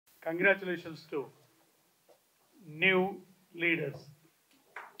Congratulations to new leaders.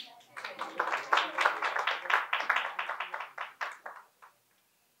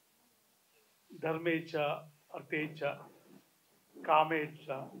 ధర్మేచ అర్థేచ కామేచ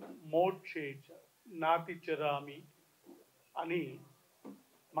మోక్షేచ నాతి చరామి అని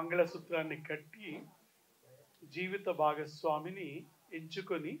మంగళసూత్రాన్ని కట్టి జీవిత భాగస్వామిని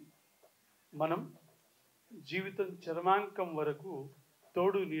ఎంచుకొని మనం జీవితం చరమాంకం వరకు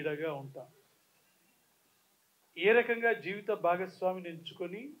తోడు నీడగా ఉంటాం. ఏ రకంగా జీవిత భాగస్వామిని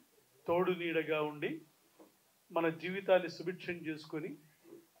ఎంచుకొని తోడు నీడగా ఉండి మన జీవితాన్ని సుభిక్షం చేసుకొని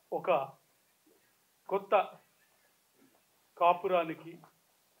ఒక కొత్త కాపురానికి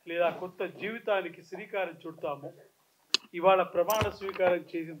లేదా కొత్త జీవితానికి శ్రీకారం చుడతాము. ఇవాళ ప్రమాణ స్వీకారం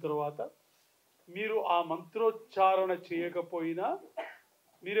చేసిన తర్వాత మీరు ఆ మంత్రోచ్చారణ చేయకపోయినా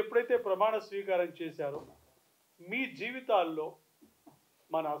మీరు ఎప్పుడైతే ప్రమాణ స్వీకారం చేశారో మీ జీవితాల్లో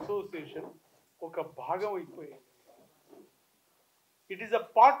మన అసోసియేషన్ ఒక భాగం అయిపోయింది.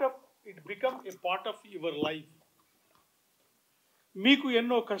 It become a part of your life. మీకు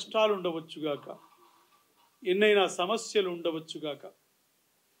ఎన్నో కష్టాలు ఉండవచ్చుగాక, ఎన్నైనా సమస్యలు ఉండవచ్చుగాక.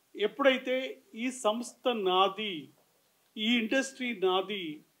 ఎప్పుడైతే ఈ సంస్థ నాది, ఈ ఇండస్ట్రీ నాది,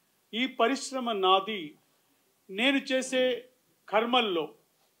 ఈ పరిశ్రమ నాది, నేను చేసే కర్మల్లో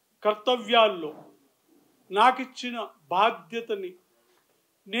కర్తవ్యాల్లో నాకిచ్చిన బాధ్యతని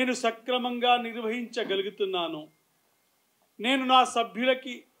నేను సక్రమంగా నిర్వహించగలుగుతున్నాను, నేను నా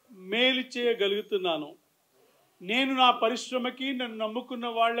సభ్యులకి మేలు చేయగలుగుతున్నాను, నేను నా పరిశ్రమకి నన్ను నమ్ముకున్న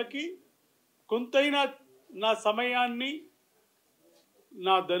వాళ్ళకి కొంతైనా నా సమయాన్ని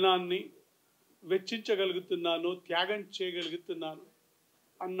నా ధనాన్ని వెచ్చించగలుగుతున్నాను, త్యాగం చేయగలుగుతున్నాను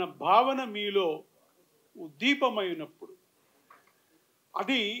అన్న భావన మీలో ఉద్దీపమైనప్పుడు,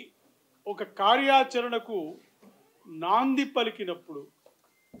 అది ఒక కార్యాచరణకు నాంది పలికినప్పుడు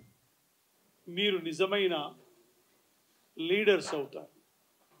మీరు నిజమైన లీడర్స్ అవుతారు.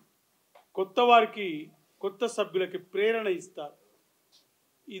 కొత్త వారికి, కొత్త సభ్యులకి ప్రేరణ ఇస్తారు.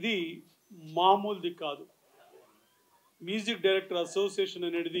 ఇది మామూలుది కాదు. మ్యూజిక్ డైరెక్టర్ అసోసియేషన్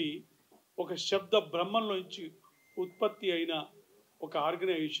అనేది ఒక శబ్ద బ్రహ్మంలోంచి ఉత్పత్తి అయిన ఒక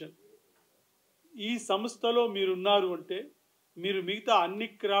ఆర్గనైజేషన్. ఈ సంస్థలో మీరున్నారు అంటే మీరు మిగతా అన్ని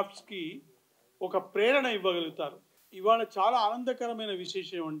క్రాఫ్ట్స్కి ఒక ప్రేరణ ఇవ్వగలుగుతారు. ఇవాళ చాలా ఆనందకరమైన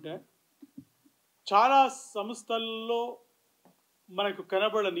విశేషం అంటే చాలా సంస్థల్లో మనకు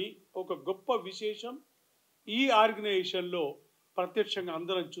కనబడని ఒక గొప్ప విశేషం ఈ ఆర్గనైజేషన్లో ప్రత్యక్షంగా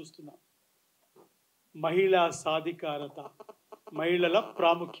అందరం చూస్తున్నాం. మహిళా సాధికారత, మహిళల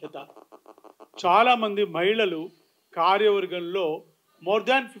ప్రాముఖ్యత. చాలామంది మహిళలు కార్యవర్గంలో మోర్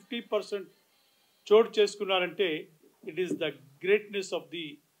దాన్ 50% చోటు చేసుకున్నారంటే it is the greatness of the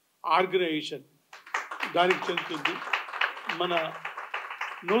organisation. దానికి చెందుతుంది. మన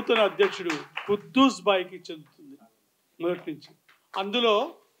నూతన అధ్యక్షుడు కుద్దూస్ బాయ్కి చెందుతుంది మొదటి నుంచి. అందులో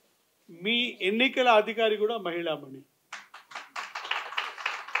మీ ఎన్నికల అధికారి కూడా మహిళామణి.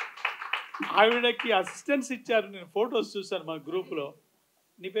 ఆవిడకి అసిస్టెన్స్ ఇచ్చారు. నేను ఫొటోస్ చూశాను మా గ్రూప్లో.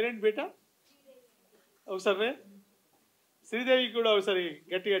 నీ పేరేంటి బేటా? ఒకసారి శ్రీదేవికి కూడా ఒకసారి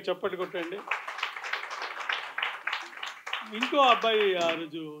గట్టిగా చప్పట్లు కొట్టండి. ఇంకో అబ్బాయి ఆ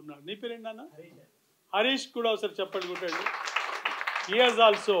రోజు ఉన్నాడు. నీ పేరేంటి నాన్న? హరీష్ కూడా ఒకసారి చప్పట్లు కొట్టండి. He has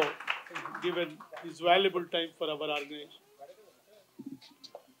also given his valuable time for our organization.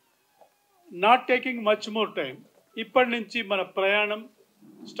 Not taking much more time. ఇప్పటి నుంచి మన ప్రయాణం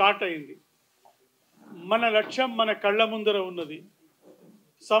స్టార్ట్ అయింది. మన లక్ష్యం మన కళ్ళ ముందర ఉన్నది.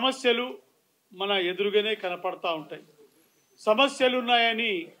 సమస్యలు మన ఎదురుగానే కనపడతా ఉంటాయి. సమస్యలు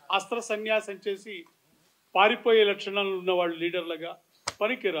ఉన్నాయని అస్త్ర సన్యాసం చేసి పారిపోయే లక్షణాలు ఉన్నవాళ్ళు లీడర్లుగా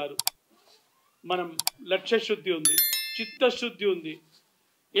పనికిరారు. మనం లక్ష్యశుద్ధి ఉంది, చిత్తశుద్ధి ఉంది,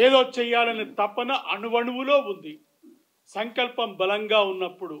 ఏదో చెయ్యాలనే తపన అణువణువులో ఉంది. సంకల్పం బలంగా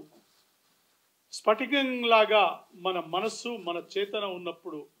ఉన్నప్పుడు, స్ఫటికంలాగా మన మనస్సు మన చేతన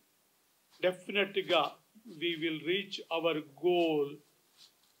ఉన్నప్పుడు డెఫినెట్గా we will reach our goal.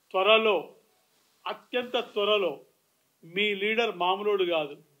 త్వరలో, అత్యంత త్వరలో మీ లీడర్ మామూలుడు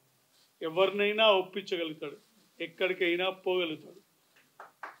కాదు. ఎవరినైనా ఒప్పించగలుగుతాడు, ఎక్కడికైనా పోగలుగుతాడు.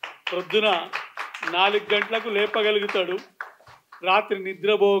 ప్రొద్దున 4 గంటలకు లేపగలుగుతాడు, రాత్రి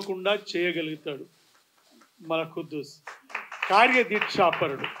నిద్రపోకుండా చేయగలుగుతాడు. మన కుద్దూస్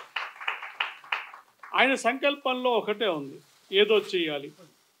కార్యదీక్షాపరుడు. ఆయన సంకల్పంలో ఒకటే ఉంది, ఏదో చేయాలి.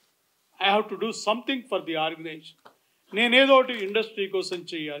 I have to do something for the organisation. నేనేదో ఒకటి ఇండస్ట్రీ కోసం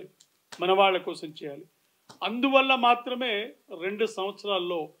చేయాలి, మన వాళ్ళ కోసం చేయాలి. అందువల్ల మాత్రమే 2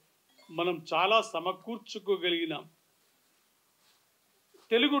 సంవత్సరాల్లో మనం చాలా సమకూర్చుకోగలిగినాం.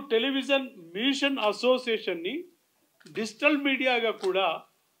 తెలుగు టెలివిజన్ మ్యూజిషియన్ అసోసియేషన్ని డిజిటల్ మీడియాగా కూడా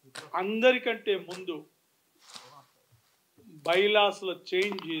అందరికంటే ముందు బైలాస్లో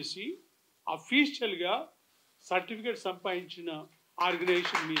చేంజ్ చేసి అఫీషియల్గా సర్టిఫికేట్ సంపాదించిన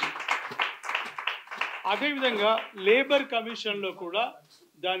ఆర్గనైజేషన్ మీది. అదేవిధంగా లేబర్ కమిషన్లో కూడా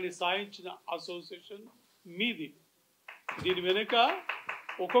దాన్ని సాధించిన అసోసియేషన్ మీది. దీని వెనుక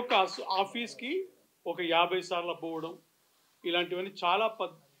ఒక్కొక్క ఆఫీస్కి ఒక 50 సార్లు పోవడం ఇలాంటివన్నీ చాలా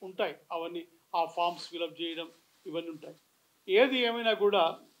ఉంటాయి. అవన్నీ ఆ ఫామ్స్ ఫిలప్ చేయడం ఇవన్నీ ఉంటాయి. ఏది ఏమైనా కూడా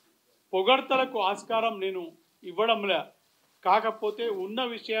పొగడ్తలకు ఆస్కారం నేను ఇవ్వడంలే. కాకపోతే ఉన్న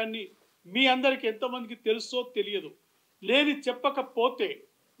విషయాన్ని మీ అందరికీ ఎంతమందికి తెలుసో తెలియదు. నేను చెప్పకపోతే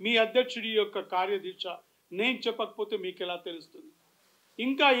మీ అధ్యక్షుడి యొక్క కార్యదీక్ష నేను చెప్పకపోతే మీకు ఎలా తెలుస్తుంది?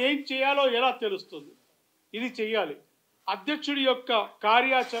 ఇంకా ఏం చేయాలో ఎలా తెలుస్తుంది? ఇది చెయ్యాలి. అధ్యక్షుడి యొక్క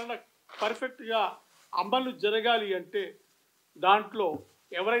కార్యాచరణ పర్ఫెక్ట్గా అమలు జరగాలి అంటే దాంట్లో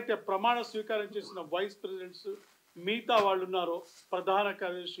ఎవరైతే ప్రమాణ స్వీకారం చేసిన వైస్ ప్రెసిడెంట్స్ మిగతా వాళ్ళు ఉన్నారో, ప్రధాన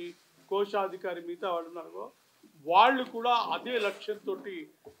కార్యదర్శి, కోశాధికారి మిగతా వాళ్ళు ఉన్నారో, వాళ్ళు కూడా అదే లక్ష్యంతో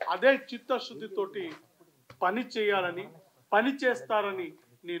అదే చిత్తశుద్ధితోటి పని చేయాలని, పని చేస్తారని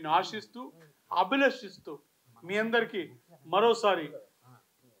నేను ఆశిస్తూ అభిలషిస్తూ మీ అందరికీ మరోసారి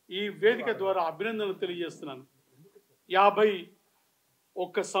ఈ వేదిక ద్వారా అభినందనలు తెలియజేస్తున్నాను.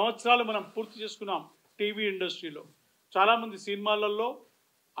 51 సంవత్సరాలు మనం పూర్తి చేసుకున్నాం టీవీ ఇండస్ట్రీలో. చాలామంది సినిమాలలో,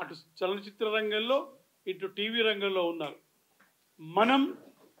 అటు చలనచిత్ర రంగంలో, ఇటు టీవీ రంగంలో ఉన్నారు. మనం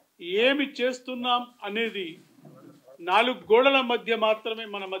ఏమి చేస్తున్నాం అనేది 4 గోడల మధ్య మాత్రమే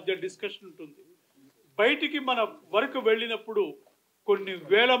మన మధ్య డిస్కషన్ ఉంటుంది. బయటికి మన వర్క్ వెళ్ళినప్పుడు కొన్ని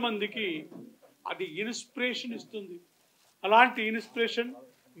వేల మందికి అది ఇన్స్పిరేషన్ ఇస్తుంది. అలాంటి ఇన్స్పిరేషన్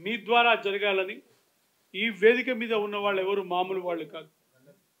మీ ద్వారా జరగాలని, ఈ వేదిక మీద ఉన్న వాళ్ళు ఎవరు మామూలు వాళ్ళు కాదు.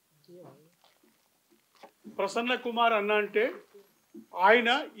 ప్రసన్న కుమార్ అన్న అంటే ఆయన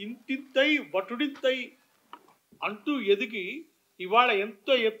ఇంతింతై వటుడింతై అంటూ ఎదిగి ఇవాళ ఎంత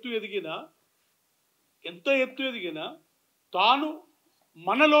ఎత్తు ఎదిగినా తాను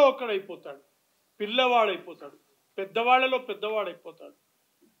మనలో ఒకడైపోతాడు, పిల్లవాడైపోతాడు, పెద్దవాళ్ళలో పెద్దవాడైపోతాడు,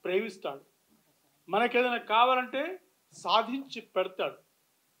 ప్రేమిస్తాడు, మనకేదైనా కావాలంటే సాధించి పెడతాడు.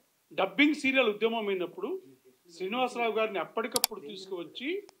 డబ్బింగ్ సీరియల్ ఉద్యమం అయినప్పుడు శ్రీనివాసరావు గారిని అప్పటికప్పుడు తీసుకువచ్చి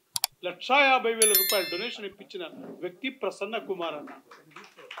 1,50,000 రూపాయలు డొనేషన్ ఇప్పించిన వ్యక్తి ప్రసన్న కుమార్ అన్న.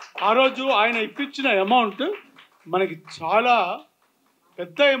 ఆ రోజు ఆయన ఇప్పించిన అమౌంట్ మనకి చాలా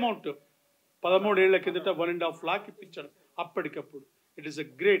పెద్ద అమౌంట్. 13 ఏళ్ల కిందట 1.5 లాక్ ఇప్పించాడు అప్పటికప్పుడు. It is a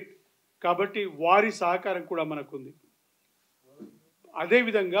great. కాబట్టి వారి సహకారం కూడా మనకుంది.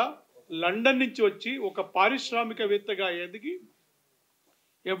 అదేవిధంగా లండన్ నుంచి వచ్చి ఒక పారిశ్రామికవేత్తగా ఎదిగి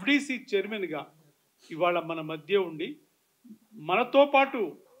ఎఫ్డిసి చైర్మన్గా ఇవాళ మన మధ్య ఉండి మనతో పాటు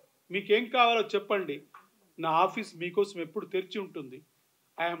మీకేం కావాలో చెప్పండి, నా ఆఫీస్ మీకోసం ఎప్పుడు తెరిచి ఉంటుంది,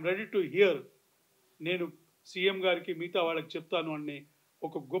 ఐఎమ్ రెడీ టు హియర్, నేను సీఎం గారికి మిగతా వాళ్ళకి చెప్తాను అనే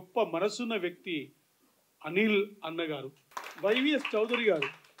ఒక గొప్ప మనసున్న వ్యక్తి అనిల్ అన్నగారు. వైవిఎస్ చౌదరి గారు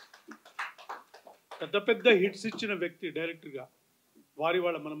పెద్ద పెద్ద హిట్స్ ఇచ్చిన వ్యక్తి డైరెక్టర్గా, వారి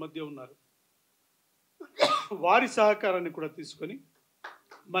వాళ్ళ మన మధ్య ఉన్నారు. వారి సహకారాన్ని కూడా తీసుకొని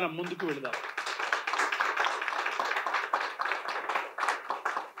మనం ముందుకు వెళదాం.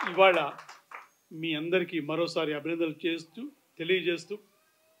 ఇవాళ మీ అందరికీ మరోసారి అభినందనలు తెలియజేస్తూ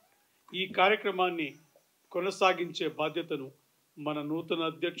ఈ కార్యక్రమాన్ని కొనసాగించే బాధ్యతను మన నూతన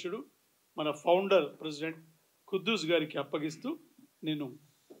అధ్యక్షుడు, మన ఫౌండర్ ప్రెసిడెంట్ ఖుద్దూస్ గారికి అప్పగిస్తూ నేను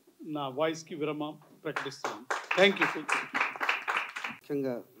నా వాయిస్కి విరామం ప్రకటిస్తున్నాను. Thank you.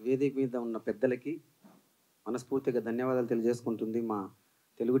 ముఖ్యంగా వేదిక మీద ఉన్న పెద్దలకి మనస్ఫూర్తిగా ధన్యవాదాలు తెలియజేసుకుంటుంది మా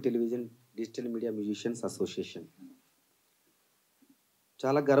Telugu television digital media musicians association.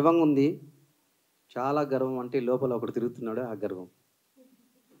 చాలా గర్వంగా ఉంది. చాలా గర్వం అంటే లోపల ఒకడు తిరుగుతున్నాడు, ఆ గర్వం.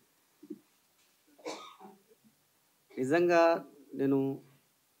 నిజంగా నేను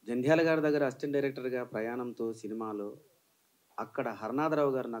జంధ్యాల గారి దగ్గర అసిస్టెంట్ డైరెక్టర్గా ప్రయాణంతో సినిమాలో అక్కడ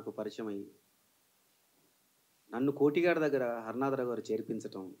హరనాథరావు గారు నాకు పరిచయం అయ్యి నన్ను కోటిగారి దగ్గర హరనాథరావు గారు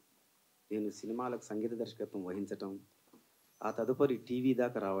చేర్పించటం, నేను సినిమాలకు సంగీత దర్శకత్వం వహించటం, ఆ తదుపరి టీవీ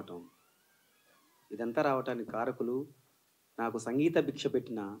దాకా రావటం, ఇదంతా రావటానికి కారకులు నాకు సంగీత భిక్ష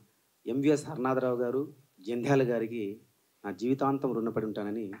పెట్టిన ఎంవిఎస్ హరనాథరావు గారు, జంధ్యాల గారికి నా జీవితాంతం రుణపడి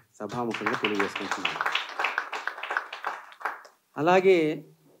ఉంటానని సభాముఖంగా తెలియజేసుకుంటున్నాను. అలాగే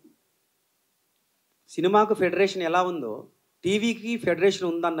సినిమాకు ఫెడరేషన్ ఎలా ఉందో టీవీకి ఫెడరేషన్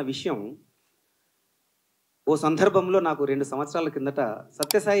ఉందన్న విషయం ఓ సందర్భంలో నాకు 2 సంవత్సరాల కిందట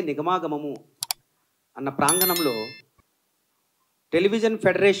సత్యసాయి నిగమాగమము అన్న ప్రాంగణంలో టెలివిజన్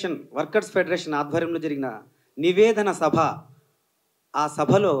ఫెడరేషన్, వర్కర్స్ ఫెడరేషన్ ఆధ్వర్యంలో జరిగిన నివేదన సభ, ఆ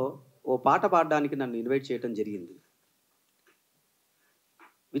సభలో ఓ పాట పాడడానికి నన్ను ఇన్వైట్ చేయడం జరిగింది.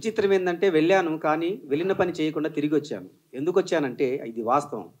 విచిత్రం ఏంటంటే వెళ్ళాను, కానీ వెళ్ళిన పని చేయకుండా తిరిగి వచ్చాను. ఎందుకు వచ్చానంటే ఇది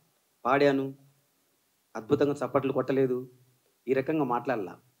వాస్తవం. పాడాను, అద్భుతంగా చప్పట్లు కొట్టలేదు, ఈ రకంగా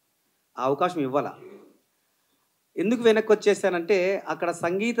మాట్లాడలా, ఆ అవకాశం ఇవ్వాల. ఎందుకు వెనక్కి వచ్చేసానంటే అక్కడ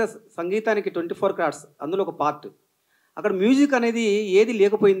సంగీతానికి 24 క్రాఫ్ట్స్ అందులో ఒక పార్ట్. అక్కడ మ్యూజిక్ అనేది ఏది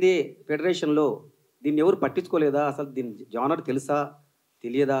లేకపోయింది ఫెడరేషన్లో. దీన్ని ఎవరు పట్టించుకోలేదా? అసలు దీని జానర్ తెలుసా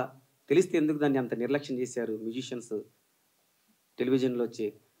తెలియదా? తెలిస్తే ఎందుకు దాన్ని అంత నిర్లక్ష్యం చేశారు మ్యూజిషియన్స్? టెలివిజన్లో వచ్చే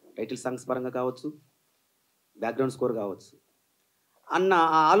టైటిల్ సాంగ్స్ పరంగా కావచ్చు, బ్యాక్గ్రౌండ్ స్కోర్ కావచ్చు అన్న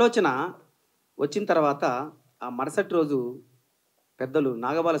ఆ ఆలోచన వచ్చిన తర్వాత ఆ మరుసటి రోజు పెద్దలు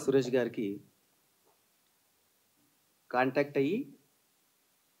నాగబాల సురేష్ గారికి కాంటాక్ట్ అయ్యి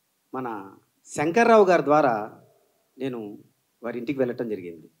మన శంకర్రావు గారి ద్వారా నేను వారి ఇంటికి వెళ్ళటం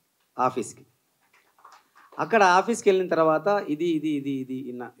జరిగింది, ఆఫీస్కి. అక్కడ ఆఫీస్కి వెళ్ళిన తర్వాత ఇది ఇది ఇది ఇది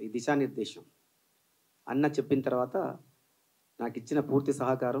ఈ దిశానిర్దేశం అన్న చెప్పిన తర్వాత నాకు ఇచ్చిన పూర్తి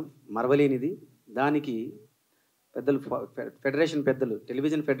సహకారం మరవలేనిది. దానికి పెద్దలు ఫెడరేషన్ పెద్దలు,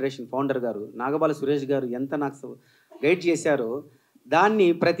 టెలివిజన్ ఫెడరేషన్ ఫౌండర్ గారు నాగబాల సురేష్ గారు ఎంత నాకు గైడ్ చేశారో, దాన్ని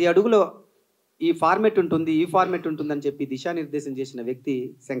ప్రతి అడుగులో ఈ ఫార్మెట్ ఉంటుంది, ఈ ఫార్మెట్ ఉంటుందని చెప్పి దిశానిర్దేశం చేసిన వ్యక్తి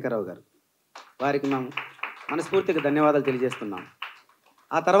శంకర్రావు గారు. వారికి మేము మనస్ఫూర్తిగా ధన్యవాదాలు తెలియజేస్తున్నాం.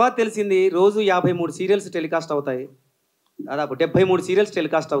 ఆ తర్వాత తెలిసింది రోజు 53 సీరియల్స్ టెలికాస్ట్ అవుతాయి, దాదాపు 73 సీరియల్స్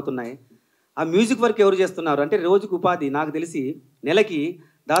టెలికాస్ట్ అవుతున్నాయి. ఆ మ్యూజిక్ వర్క్ ఎవరు చేస్తున్నారు అంటే రోజుకు ఉపాధి నాకు తెలిసి నెలకి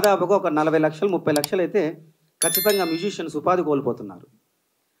దాదాపుగా ఒక 40 లక్షలు 30 లక్షలు అయితే ఖచ్చితంగా మ్యూజిషియన్స్ ఉపాధి కోల్పోతున్నారు.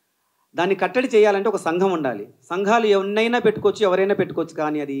 దాన్ని కట్టడి చేయాలంటే ఒక సంఘం ఉండాలి. సంఘాలు ఎవరినైనా పెట్టుకోవచ్చు, ఎవరైనా పెట్టుకోవచ్చు,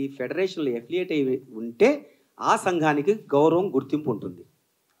 కానీ అది ఫెడరేషన్లో ఎఫిలియేట్ అయి ఉంటే ఆ సంఘానికి గౌరవం గుర్తింపు ఉంటుంది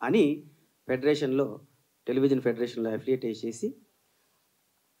అని ఫెడరేషన్లో, టెలివిజన్ ఫెడరేషన్లో ఎఫిలియేట్ చేసి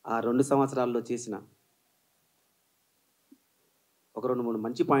ఆ 2 సంవత్సరాల్లో చేసిన ఒక 2-3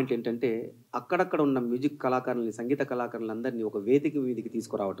 మంచి పాయింట్లు ఏంటంటే అక్కడక్కడ ఉన్న మ్యూజిక్ కళాకారులని, సంగీత కళాకారులందరినీ ఒక వేదిక మీదకి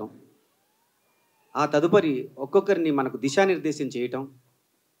తీసుకురావటం, ఆ తదుపరి ఒక్కొక్కరిని మనకు దిశానిర్దేశం చేయటం,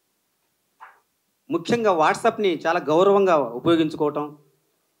 ముఖ్యంగా వాట్సాప్ని చాలా గౌరవంగా ఉపయోగించుకోవటం.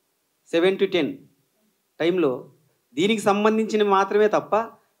 7 to 10 టైంలో దీనికి సంబంధించిన మాత్రమే తప్ప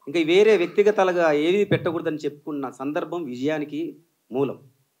ఇంకా వేరే వ్యక్తిగతాలుగా ఏది పెట్టకూడదని చెప్పుకున్న సందర్భం విజయానికి మూలం.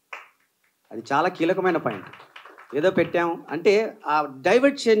 అది చాలా కీలకమైన పాయింట్. ఏదో పెట్టాం అంటే ఆ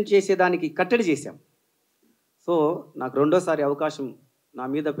డైవర్షన్ చేసేదానికి కట్టడి చేశాం. సో నాకు రెండోసారి అవకాశం, నా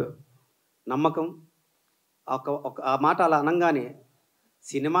మీద నమ్మకం, ఆ మాట అలా అనగానే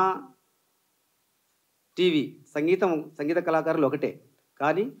సినిమా, టీవీ, సంగీత కళాకారులు ఒకటే,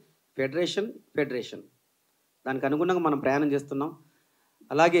 కానీ ఫెడరేషన్ దానికి అనుగుణంగా మనం ప్రయాణం చేస్తున్నాం.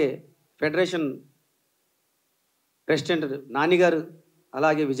 అలాగే ఫెడరేషన్ ప్రెసిడెంట్ నాని గారు,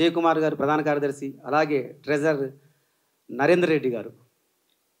 అలాగే విజయ్ కుమార్ గారు ప్రధాన కార్యదర్శి, అలాగే ట్రెజరర్ నరేందర్ రెడ్డి గారు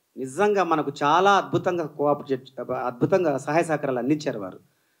నిజంగా మనకు చాలా అద్భుతంగా సహాయ సహకారాలు అందించారు. వారు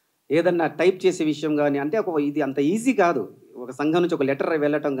ఏదన్నా టైప్ చేసే విషయం కానీ అంటే ఇది అంత ఈజీ కాదు. ఒక సంఘం నుంచి ఒక లెటర్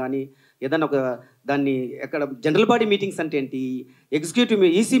వెళ్ళటం కానీ, ఏదన్నా దాన్ని ఎక్కడ జనరల్ బాడీ మీటింగ్స్ అంటే ఏంటి, ఎగ్జిక్యూటివ్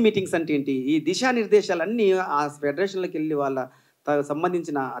ఈసీ మీటింగ్స్ అంటే ఏంటి, ఈ దిశానిర్దేశాలన్నీ ఆ ఫెడరేషన్లోకి వెళ్ళి వాళ్ళ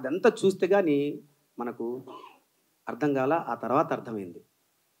సంబంధించిన అదంతా చూస్తే కానీ మనకు అర్థం కాల. ఆ తర్వాత అర్థమైంది.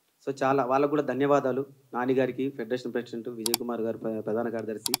 సో చాలా వాళ్ళకు కూడా ధన్యవాదాలు. నానిగారికి, ఫెడరేషన్ ప్రెసిడెంట్ విజయ్ కుమార్ గారు ప్రధాన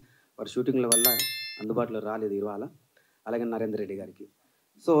కార్యదర్శి, వారి షూటింగ్ల వల్ల అందుబాటులో రాలేదు ఇవాళ, అలాగే నరేందర్ రెడ్డి గారికి.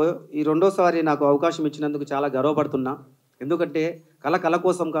 సో ఈ రెండోసారి నాకు అవకాశం ఇచ్చినందుకు చాలా గర్వపడుతున్నా. ఎందుకంటే కళ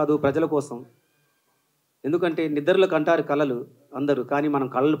కోసం కాదు, ప్రజల కోసం. ఎందుకంటే నిద్రలకు అంటారు కళలు అందరూ, కానీ మనం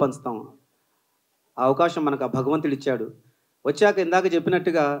కళలు పంచుతాం. ఆ అవకాశం మనకు ఆ భగవంతుడు ఇచ్చాడు. వచ్చాక ఇందాక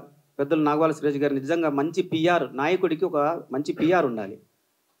చెప్పినట్టుగా పెద్దలు నాగబాల సురేష్ గారు నిజంగా మంచి పిఆర్, నాయకుడికి ఒక మంచి పిఆర్ ఉండాలి,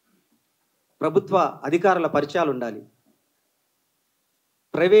 ప్రభుత్వ అధికారుల పరిచయాలు ఉండాలి,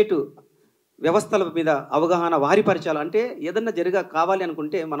 ప్రైవేటు వ్యవస్థల మీద అవగాహన, వారి పరిచయాలు. అంటే ఏదన్నా కావాలి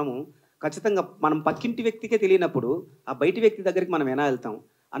అనుకుంటే మనము ఖచ్చితంగా మనం పక్కింటి వ్యక్తికే తెలియనప్పుడు ఆ బయటి వ్యక్తి దగ్గరికి మనం ఎలా వెళ్తాం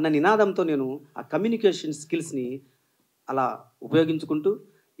అన్న నినాదంతో నేను ఆ కమ్యూనికేషన్ స్కిల్స్ని అలా ఉపయోగించుకుంటూ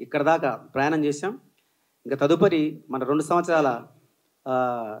ఇక్కడ దాకా ప్రయాణం చేశాం. ఇంకా తదుపరి మన 2 సంవత్సరాల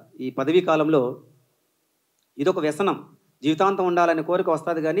ఈ పదవీ కాలంలో ఇదొక వ్యసనం. జీవితాంతం ఉండాలనే కోరిక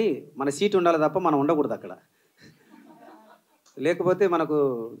వస్తుంది, కానీ మన సీట్ ఉండాలి తప్ప మనం ఉండకూడదు అక్కడ. లేకపోతే మనకు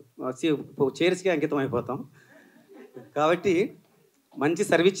చైర్స్కి అంకితం అయిపోతాం. కాబట్టి మంచి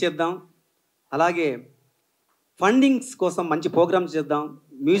సర్వీస్ చేద్దాం. అలాగే ఫండింగ్స్ కోసం మంచి ప్రోగ్రామ్స్ చేద్దాం.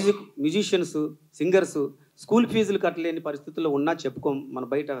 మ్యూజిషియన్స్, సింగర్స్ స్కూల్ ఫీజులు కట్టలేని పరిస్థితుల్లో ఉన్నా చెప్పుకోం, మన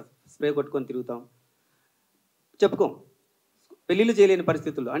బయట స్ప్రే కొట్టుకొని తిరుగుతాం, చెప్పుకోం. పెళ్ళిళ్ళు చేయలేని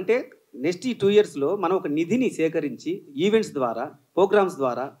పరిస్థితుల్లో అంటే నెక్స్ట్ ఈ 2 yearsలో మనం ఒక నిధిని సేకరించి ఈవెంట్స్ ద్వారా, ప్రోగ్రామ్స్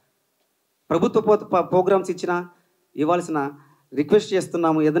ద్వారా, ప్రభుత్వ ప్రోగ్రామ్స్ ఇవ్వాల్సిన రిక్వెస్ట్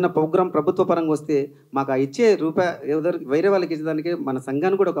చేస్తున్నాము. ఏదైనా ప్రోగ్రాం ప్రభుత్వ పరంగా వస్తే మాకు ఆ ఇచ్చే వేరే వాళ్ళకి ఇచ్చేదానికి మన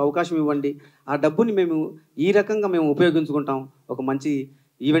సంఘానికి కూడా ఒక అవకాశం ఇవ్వండి. ఆ డబ్బుని మేము ఈ రకంగా మేము ఉపయోగించుకుంటాం ఒక మంచి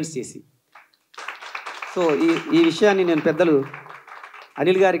ఈవెంట్స్ చేసి. సో ఈ విషయాన్ని నేను పెద్దలు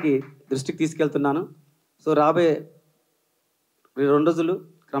అనిల్ గారికి దృష్టికి తీసుకెళ్తున్నాను. సో రాబోయే 2 రోజులు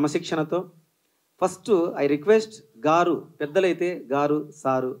క్రమశిక్షణతో ఫస్ట్ ఐ రిక్వెస్ట్ గారు, పెద్దలైతే గారు,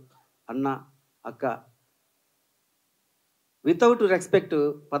 సారు, అన్న, అక్క, వితౌట్ రెస్పెక్ట్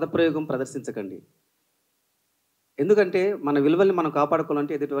పదప్రయోగం ప్రదర్శించకండి. ఎందుకంటే మన విలువల్ని మనం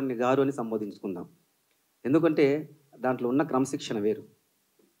కాపాడుకోవాలంటే ఎదుటివారిని గారు అని సంబోధించుకుందాం. ఎందుకంటే దాంట్లో ఉన్న క్రమశిక్షణ వేరు.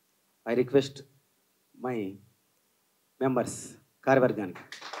 ఐ రిక్వెస్ట్ మై మెంబర్స్, కార్యవర్గానికి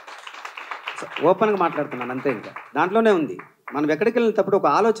ఓపెన్గా మాట్లాడుతున్నాను అంతే. ఇంకా దాంట్లోనే ఉంది. మనం ఎక్కడికి వెళ్ళినప్పుడు ఒక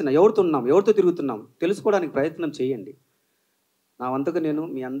ఆలోచన, ఎవరితో ఉన్నాం, ఎవరితో తిరుగుతున్నాం తెలుసుకోవడానికి ప్రయత్నం చేయండి. నా వంతుకు నేను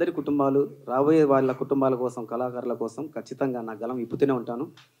మీ అందరి కుటుంబాలు, రాబోయే వాళ్ళ కుటుంబాల కోసం, కళాకారుల కోసం ఖచ్చితంగా నా గలం ఇప్పుతూనే ఉంటాను.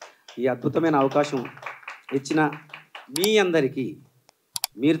 ఈ అద్భుతమైన అవకాశం ఇచ్చిన మీ అందరికీ,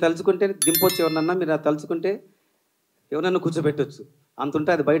 మీరు తలుచుకుంటే దింపొచ్చు ఎవరినన్నా, మీరు తలుచుకుంటే ఎవరన్నా కూర్చోబెట్టవచ్చు,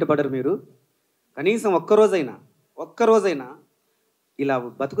 అంతుంటే అది బయటపడరు మీరు. కనీసం ఒక్కరోజైనా ఇలా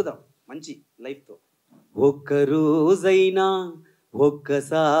బతుకుదాం మంచి లైఫ్తో. ఒక్కరోజైనా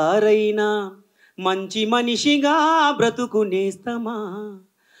ఒక్కసారైనా మంచి మనిషిగా బ్రతుకునేస్తమా,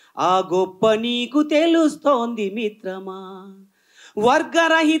 ఆ గొప్ప నీకు తెలుస్తోంది మిత్రమా,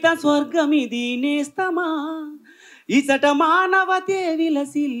 వర్గరహిత స్వర్గమిది నేస్తమా, ఇసట మానవతే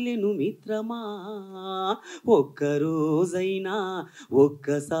విలసిల్లెను మిత్రమా, ఒక్కరోజైనా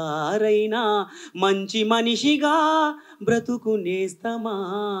ఒక్కసారైనా మంచి మనిషిగా బ్రతుకునేస్తమా.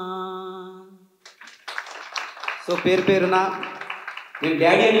 సో పేరున నేను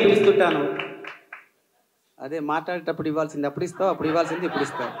డాడీ అని పిలుస్తుంటాను. అదే మాట్లాడేటప్పుడు ఇవ్వాల్సింది అప్పుడు ఇస్తావు, అప్పుడు ఇవ్వాల్సింది ఇప్పుడు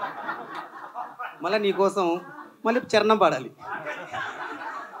ఇస్తావు. మళ్ళీ నీకోసం మళ్ళీ చరణం పాడాలి.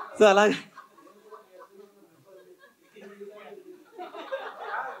 సో అలాగే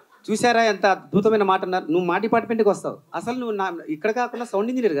చూసారా ఎంత అద్భుతమైన మాట అన్నారు. నువ్వు మా డిపార్ట్మెంట్కి వస్తావు, అసలు నువ్వు ఇక్కడ కాకుండా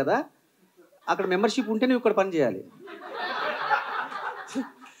సౌండ్ ఇంజనీర్ కదా, అక్కడ మెంబర్షిప్ ఉంటే నువ్వు ఇక్కడ పని చేయాలి.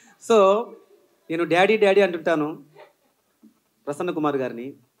 సో నేను డాడీ అంటుంటాను ప్రసన్న కుమార్ గారిని.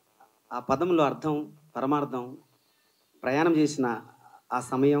 ఆ పదంలో అర్థం, పరమార్థం, ప్రయాణం చేసిన ఆ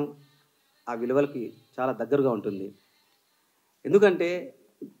సమయం, ఆ విలువలకి చాలా దగ్గరగా ఉంటుంది. ఎందుకంటే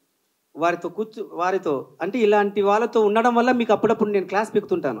వారితో అంటే ఇలాంటి వాళ్ళతో ఉండడం వల్ల మీకు అప్పుడప్పుడు నేను క్లాస్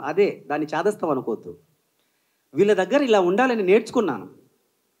పెక్కుతుంటాను. అదే దాన్ని చాదస్తాం అనుకోవద్దు. వీళ్ళ దగ్గర ఇలా ఉండాలని నేర్చుకున్నాను.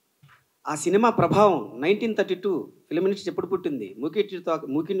 ఆ సినిమా ప్రభావం 1932 ఫిల్మ్ నుంచి ఎప్పుడు పుట్టింది,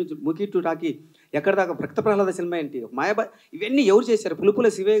 మూకీ టు టాకీ, ఎక్కడ దాకా, రక్త ప్రహ్లాద సినిమా ఏంటి, మాయాబా, ఇవన్నీ ఎవరు చేశారు? పులుపుల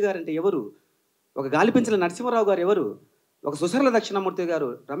శివయ్య గారు అంటే ఎవరు? ఒక గాలిపించల నరసింహరావు గారు ఎవరు? ఒక సుసర్ల దక్షిణామూర్తి గారు,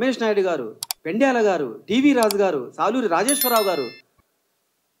 రమేష్ నాయుడు గారు, పెండ్యాల గారు, టీవీ రాజు గారు, సాలూరి రాజేశ్వరరావు గారు,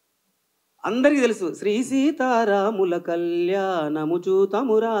 అందరికీ తెలుసు. శ్రీ సీతారాముల కళ్యాణము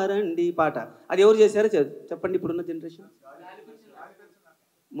చూతమురారండి పాట, అది ఎవరు చేశారో చెప్పండి. ఇప్పుడున్న జనరేషన్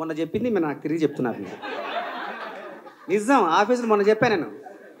మొన్న చెప్పింది మీరు నాకు తిరిగి చెప్తున్నారు. నిజం, ఆఫీసులో మొన్న చెప్పాను నేను.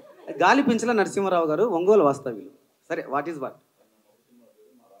 గాలిపించల నరసింహరావు గారు, ఒంగోలు వాస్తవ్యులు. సరే, వాట్ ఈజ్ వాట్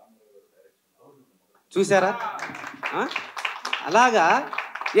చూసారా? అలాగా,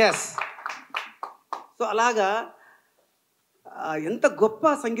 ఎస్. సో అలాగా ఎంత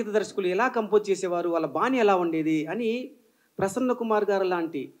గొప్ప సంగీత దర్శకులు ఎలా కంపోజ్ చేసేవారు, వాళ్ళ బాణి ఎలా ఉండేది అని ప్రసన్న కుమార్ గారు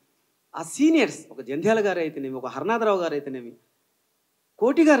లాంటి ఆ సీనియర్స్, ఒక జంధ్యాల గారు అయితేనేమి, ఒక హరనాథరావు గారు అయితేనేమి,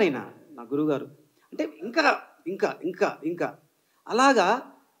 కోటి గారైనా నా గురువుగారు, అంటే ఇంకా ఇంకా ఇంకా ఇంకా అలాగా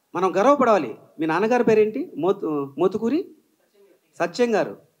మనం గర్వపడాలి. మీ నాన్నగారి పేరేంటి? మోతుకూరి సత్యం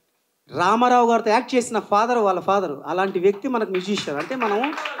గారు. రామారావు గారితో యాక్ట్ చేసిన వాళ్ళ ఫాదరు. అలాంటి వ్యక్తి మనకు మ్యూజిషియన్. అంటే మనం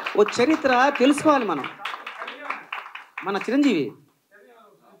ఓ చరిత్ర తెలుసుకోవాలి. మన చిరంజీవి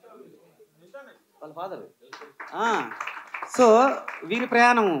వాళ్ళ ఫాదరు. సో వీరి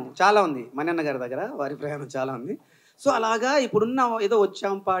ప్రయాణం చాలా ఉంది, మణ్యన్న గారి దగ్గర వారి ప్రయాణం చాలా ఉంది. సో అలాగా ఇప్పుడున్న ఏదో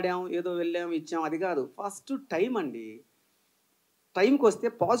వచ్చాం, పాడాం, ఏదో వెళ్ళాం, ఇచ్చాం, అది కాదు. ఫస్ట్ టైం అండి. టైంకి వస్తే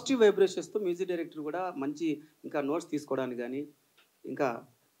పాజిటివ్ వైబ్రేషన్స్తో మ్యూజిక్ డైరెక్టర్ కూడా మంచి ఇంకా నోట్స్ తీసుకోవడానికి కానీ, ఇంకా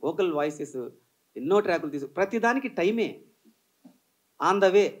వోకల్ వాయిసెస్ ఎన్నో ట్రాకులు ప్రతిదానికి టైమే. ఆన్ ద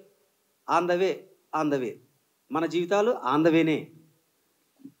వే మన జీవితాలు on the వేనే.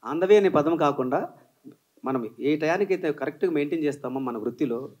 On the way అనే పదం కాకుండా మనం ఏ టయానికైతే కరెక్ట్గా మెయింటైన్ చేస్తామో మన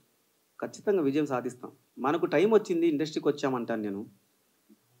వృత్తిలో ఖచ్చితంగా విజయం సాధిస్తాం. మనకు టైం వచ్చింది, ఇండస్ట్రీకి వచ్చామంటాను నేను.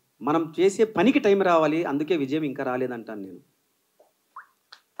 మనం చేసే పనికి టైం రావాలి, అందుకే విజయం ఇంకా రాలేదంటాను నేను.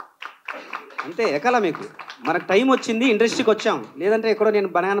 అంతే, ఎక్కలా మీకు మనకు టైం వచ్చింది, ఇండస్ట్రీకి వచ్చాం. లేదంటే ఎక్కడో నేను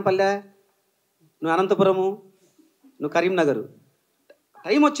బనానపల్లె, నువ్వు అనంతపురము, నువ్వు కరీంనగరు,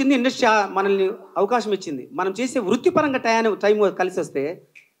 టైం వచ్చింది, ఇండస్ట్రీ మనల్ని అవకాశం ఇచ్చింది. మనం చేసే వృత్తిపరంగా టైం కలిసి వస్తే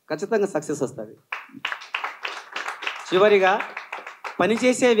ఖచ్చితంగా సక్సెస్ వస్తుంది. చివరిగా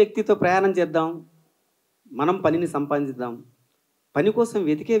పనిచేసే వ్యక్తితో ప్రయాణం చేద్దాం, మనం పనిని సంపాదిద్దాం. పని కోసం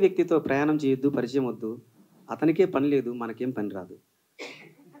వెతికే వ్యక్తితో ప్రయాణం చేయొద్దు, పరిచయం వద్దు. అతనికే పని లేదు, మనకేం పని రాదు.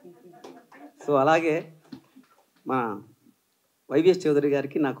 సో అలాగే మా వైవిఎస్ చౌదరి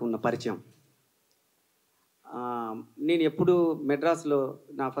గారికి నాకు ఉన్న పరిచయం. నేను ఎప్పుడు మెడ్రాస్లో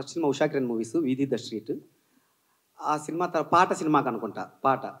నా ఫస్ట్ సినిమా ఉషాకిరణ్ మూవీస్, వీధి ద స్ట్రీట్. ఆ సినిమా పాట సినిమాకి అనుకుంటా,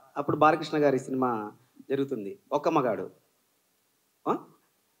 పాట అప్పుడు బాలకృష్ణ గారి సినిమా జరుగుతుంది, ఒక్క మగాడు.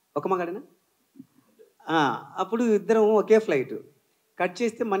 ఒక్క మగాడేనా? అప్పుడు ఇద్దరం ఒకే ఫ్లైట్ కట్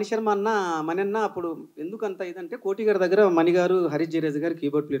చేస్తే మణిశర్మ మణన్న అప్పుడు ఎందుకంత ఇదంటే కోటి గారి దగ్గర మణిగారు, హరీష్ జయరాజ్ గారు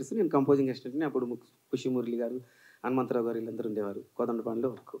కీబోర్డ్ ప్లేయర్స్, నేను కంపోజింగ్ అసిస్టెంట్ని. అప్పుడు ఖుషి మురళి గారు, హనుమంతరావు గారు వీళ్ళందరూ ఉండేవారు కోదండపాడులో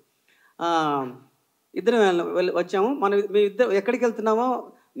వర్క్. ఇద్దరం వచ్చాము. మేము ఇద్దరు ఎక్కడికి వెళ్తున్నామో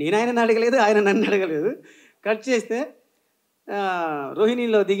నేను ఆయనని అడగలేదు, ఆయన నన్ను అడగలేదు. కట్ చేస్తే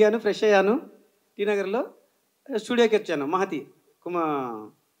రోహిణిలో దిగాను, ఫ్రెష్ అయ్యాను, టీ నగర్లో స్టూడియోకి వచ్చాను. మహతి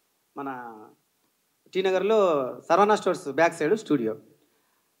మన టీ నగర్లో Saravana stores back side studio.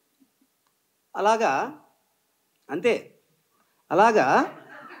 అలాగా అంతే, అలాగా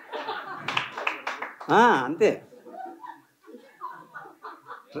అంతే.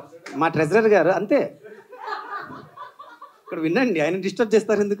 మా ట్రెజరర్ గారు అంతే. ఇక్కడ వినండి, ఆయన డిస్టర్బ్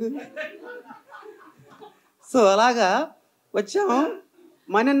చేస్తారు ఎందుకు? సో అలాగా వచ్చాము.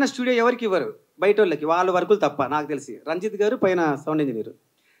 మణన్న స్టూడియో ఎవరికి ఇవ్వరు, బయట వాళ్ళకి, వాళ్ళ వర్కులు తప్ప నాకు తెలిసి. రంజిత్ గారు పైన సౌండ్ ఇంజనీర్,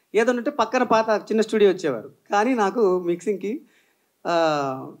 ఏదన్నంటే పక్కన పాత చిన్న స్టూడియో వచ్చేవారు. కానీ నాకు మిక్సింగ్కి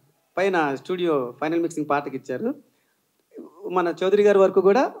పైన స్టూడియో ఫైనల్ మిక్సింగ్ పాటకి ఇచ్చారు. మన చౌదరి గారి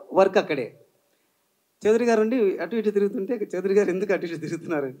వర్క్ అక్కడే. చౌదరి గారు ఉండి అటు ఇటు తిరుగుతుంటే, చౌదరి గారు ఎందుకు అటు ఇటు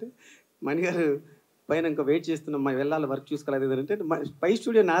తిరుగుతున్నారంటే, మణిగారు పైన ఇంకా వెయిట్ చేస్తున్నాం, మా వెళ్ళాలి, వర్క్ చూసుకోలేదు అంటే, పై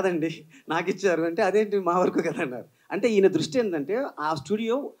స్టూడియో నాదండి, నాకు ఇచ్చారు అంటే, అదేంటి మా వర్క్ కదా అన్నారు. అంటే ఈయన దృష్టి ఏంటంటే ఆ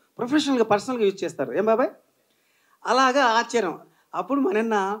స్టూడియో ప్రొఫెషనల్గా పర్సనల్గా యూజ్ చేస్తారు. ఏం బాబాయ్? అలాగా ఆశ్చర్యం. అప్పుడు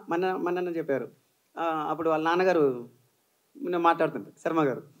మన్నన్న చెప్పారు. అప్పుడు వాళ్ళ నాన్నగారు నేను మాట్లాడుతుంటారు, శర్మ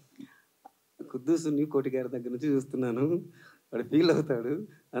గారు, కుద్దూసుని కోటి గారి దగ్గర నుంచి చూస్తున్నాను, వాడు ఫీల్ అవుతాడు,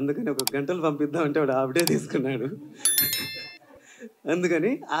 అందుకని ఒక గంటలు పంపిద్దామంటే వాడు హాఫ్డే తీసుకున్నాడు.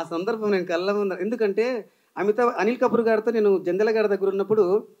 అందుకని ఆ సందర్భం నేను కళ్ళ ముందు, ఎందుకంటే అనిల్ కపూర్ గారితో నేను జందెల గారి దగ్గర ఉన్నప్పుడు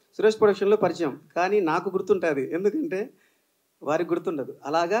సురేష్ ప్రొడక్షన్లో పరిచయం. కానీ నాకు గుర్తుంటుంది, ఎందుకంటే వారికి గుర్తుండదు.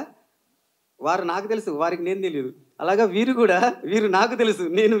 అలాగా వారు నాకు తెలుసు, వారికి నేను తెలియదు. అలాగా వీరు నాకు తెలుసు,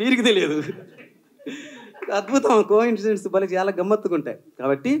 నేను వీరికి తెలియదు. అద్భుతం, కోఇన్సిడెంట్స్ భలే చాలా గమ్మత్తుగా ఉంటాయి.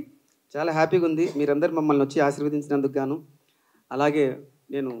 కాబట్టి చాలా హ్యాపీగా ఉంది మీరందరూ మమ్మల్ని వచ్చి ఆశీర్వదించినందుకు గాను. అలాగే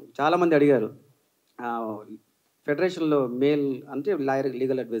నేను చాలామంది అడిగారు ఫెడరేషన్లో మేల్ అంటే లాయర్,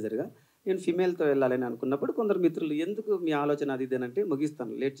 లీగల్ అడ్వైజర్గా నేను ఫిమేల్తో వెళ్ళాలని అనుకున్నప్పుడు కొందరు మిత్రులు ఎందుకు మీ ఆలోచన అది ఇదేనంటే,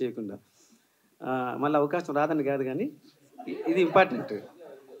 ముగిస్తాను లేట్ చేయకుండా, మళ్ళీ అవకాశం రాదని కాదు కానీ ఇది ఇంపార్టెంట్.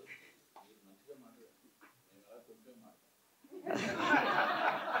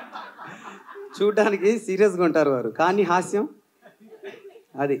 చూడ్డానికి సీరియస్గా ఉంటారు వారు, కానీ హాస్యం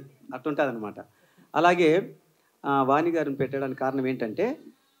అది అట్టుంటుంది అనమాట. అలాగే వాణి గారిని పెట్టడానికి కారణం ఏంటంటే,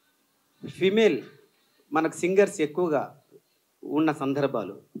 ఫిమేల్ మనకు సింగర్స్ ఎక్కువగా ఉన్న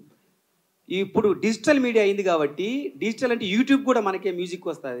సందర్భాలు. ఇప్పుడు డిజిటల్ మీడియా అయింది కాబట్టి, డిజిటల్ అంటే యూట్యూబ్ కూడా మనకే మ్యూజిక్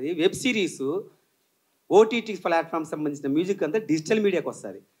వస్తుంది, వెబ్ సిరీస్, ఓటీటీ ప్లాట్ఫామ్ సంబంధించిన మ్యూజిక్ అంతా డిజిటల్ మీడియాకి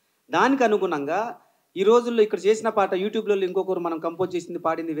వస్తుంది. దానికి అనుగుణంగా ఈ రోజుల్లో ఇక్కడ చేసిన పాట యూట్యూబ్లో ఇంకొకరు మనం కంపోజ్ చేసింది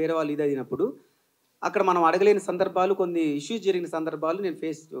పాడింది వేరే వాళ్ళు ఇది అయినప్పుడు అక్కడ మనం అడగలేని సందర్భాలు, కొన్ని ఇష్యూస్ జరిగిన సందర్భాలు నేను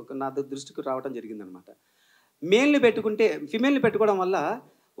నా దృష్టికి రావడం జరిగిందనమాట. మేల్ని పెట్టుకుంటే, ఫిమేల్ని పెట్టుకోవడం వల్ల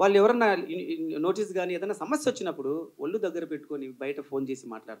వాళ్ళు ఎవరన్నా నోటీస్ కానీ ఏదైనా సమస్య వచ్చినప్పుడు ఒళ్ళు దగ్గర పెట్టుకొని బయట ఫోన్ చేసి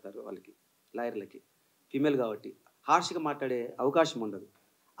మాట్లాడతారు వాళ్ళకి, లాయర్లకి. ఫిమేల్ కాబట్టి హార్ష్గా మాట్లాడే అవకాశం ఉండదు.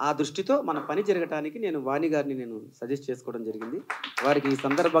 ఆ దృష్టితో మన పని జరగటానికి నేను వాణి గారిని నేను సజెస్ట్ చేసుకోవడం జరిగింది. వారికి ఈ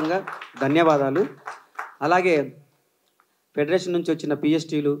సందర్భంగా ధన్యవాదాలు. అలాగే ఫెడరేషన్ నుంచి వచ్చిన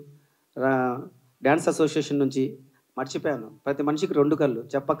పిఎస్టీలు, డ్యాన్స్ అసోసియేషన్ నుంచి మర్చిపోయాను, ప్రతి మనిషికి 2 కళ్ళు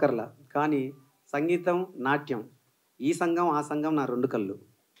చెప్పక్కర్లా, కానీ సంగీతం, నాట్యం, ఈ సంఘం ఆ సంఘం నా 2 కళ్ళు.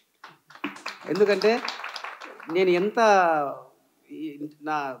 ఎందుకంటే నేను ఎంత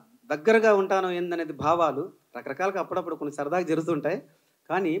నా దగ్గరగా ఉంటానో ఏందనేది భావాలు రకరకాలుగా అప్పుడప్పుడు కొన్ని సరదాగా జరుగుతుంటాయి.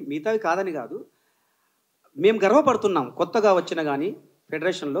 కానీ మిగతావి కాదని కాదు, మేము గర్వపడుతున్నాం. కొత్తగా వచ్చిన కానీ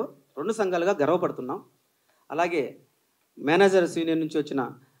ఫెడరేషన్లో 2 సంఘాలుగా గర్వపడుతున్నాం. అలాగే మేనేజర్స్ యూనియన్ నుంచి వచ్చిన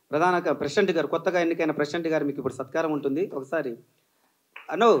ప్రధాన ప్రెసిడెంట్ గారు, కొత్తగా ఎన్నికైన ప్రెసిడెంట్ గారు, మీకు ఇప్పుడు సత్కారం ఉంటుంది. ఒకసారి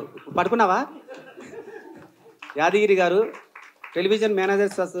అనో పడుకున్నావా? యాదగిరి గారు టెలివిజన్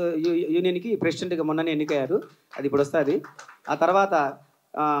మేనేజర్స్ యూనియన్కి ప్రెసిడెంట్గా మొన్ననే ఎన్నికయ్యారు, అది ఇప్పుడు వస్తుంది. ఆ తర్వాత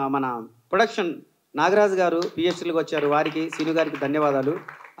మన ప్రొడక్షన్ నాగరాజు గారు పిహెచ్డీలకు వచ్చారు, వారికి సీను గారికి ధన్యవాదాలు.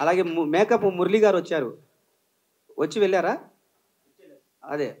 అలాగే మేకప్ మురళి గారు వచ్చారు, వచ్చి వెళ్ళారా?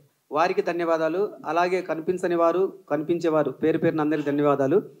 అదే, వారికి ధన్యవాదాలు. అలాగే కనిపించని వారు, కనిపించేవారు, పేరు పేరున అందరికీ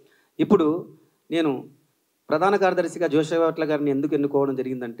ధన్యవాదాలు. ఇప్పుడు నేను ప్రధాన కార్యదర్శిగా జోషేవాట్ల గారిని ఎందుకు ఎన్నుకోవడం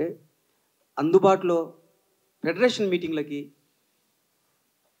జరిగిందంటే, అందుబాటులో ఫెడరేషన్ మీటింగ్లకి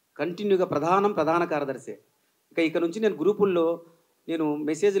కంటిన్యూగా ప్రధాన కార్యదర్శి. ఇక నుంచి నేను గ్రూపుల్లో నేను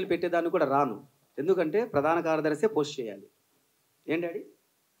మెసేజ్లు పెట్టేదాన్ని కూడా రాను. ఎందుకంటే ప్రధాన కార్యదర్శి పోస్ట్ చేయాలి. ఏం డాడీ?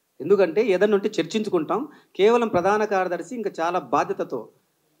 ఎందుకంటే ఏదన్నా ఉంటే చర్చించుకుంటాం. కేవలం ప్రధాన కార్యదర్శి ఇంకా చాలా బాధ్యతతో,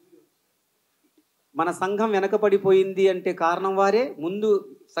 మన సంఘం వెనకబడిపోయింది అంటే కారణం వారే, ముందు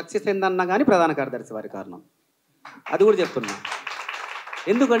సక్సెస్ అయిందన్నా కానీ ప్రధాన కార్యదర్శి వారి కారణం. అది కూడా చెప్తున్నా.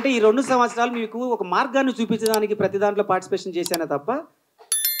 ఎందుకంటే ఈ 2 సంవత్సరాలు మీకు ఒక మార్గాన్ని చూపించడానికి ప్రతి దాంట్లో పార్టిసిపేషన్ చేశానే తప్ప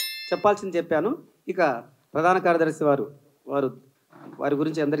చెప్పాల్సింది చెప్పాను. ఇక ప్రధాన కార్యదర్శి వారి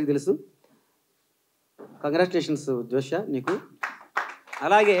గురించి అందరికీ తెలుసు. కంగ్రాచులేషన్స్ జోష నీకు.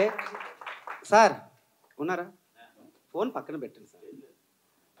 అలాగే సార్ ఉన్నారా? ఫోన్ పక్కన పెట్టండి సార్.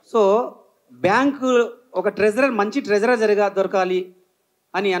 సో బ్యాంకు ఒక ట్రెజరర్, మంచి ట్రెజరర్ దొరకాలి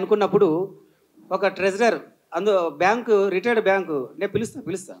అని అనుకున్నప్పుడు ఒక ట్రెజరర్, బ్యాంకు రిటైర్డ్ బ్యాంకు, నేను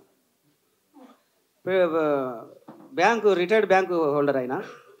పిలుస్తా బ్యాంకు రిటైర్డ్ బ్యాంకు హోల్డర్ అయిన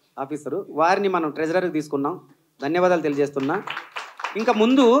ఆఫీసరు, వారిని మనం ట్రెజరర్కి తీసుకున్నాం. ధన్యవాదాలు తెలియజేస్తున్నా. ఇంకా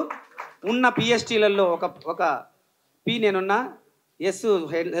ముందు ఉన్న పిఎస్టీలలో ఒక పి నేనున్నా, ఎస్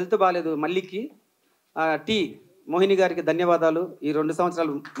హెల్త్ బాగాలేదు మల్లికి, టి మోహిని గారికి ధన్యవాదాలు. ఈ 2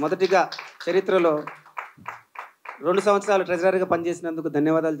 సంవత్సరాలు, మొదటిగా చరిత్రలో 2 సంవత్సరాలు ట్రెజరర్గా పనిచేసినందుకు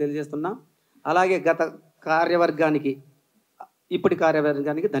ధన్యవాదాలు తెలియజేస్తున్నా. అలాగే గత కార్యవర్గానికి, ఇప్పటి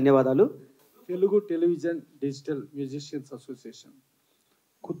కార్యవర్గానికి ధన్యవాదాలు. Telugu television digital musicians association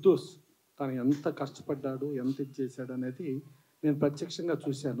Kuddus తను ఎంత కష్టపడ్డాడు, ఎంత ఇది చేశాడు అనేది నేను ప్రత్యక్షంగా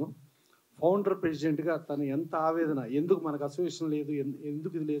చూశాను. ఫౌండర్ ప్రెసిడెంట్గా తను ఎంత ఆవేదన, ఎందుకు మనకు అసోసియేషన్ లేదు,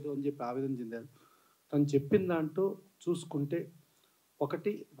 ఎందుకు ఇది లేదు అని చెప్పి ఆవేదన చెందాడు. తను చెప్పిన దాంట్లో చూసుకుంటే,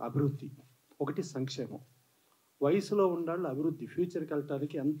 ఒకటి అభివృద్ధి, ఒకటి సంక్షేమం. వయసులో ఉండాలి అభివృద్ధి, ఫ్యూచర్కి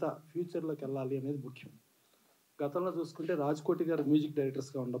వెళ్ళటానికి ఎంత ఫ్యూచర్లోకి వెళ్ళాలి అనేది ముఖ్యం. గతంలో చూసుకుంటే రాజ్కోటి గారు మ్యూజిక్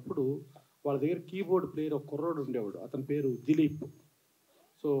డైరెక్టర్స్గా ఉన్నప్పుడు వాళ్ళ దగ్గర కీబోర్డ్ ప్లేయర్ ఒక కుర్రోడు ఉండేవాడు, అతని పేరు దిలీప్.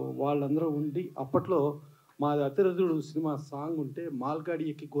 సో వాళ్ళందరూ ఉండి, అప్పట్లో మాది అతిరథుడు సినిమా సాంగ్ ఉంటే, మాల్గాడి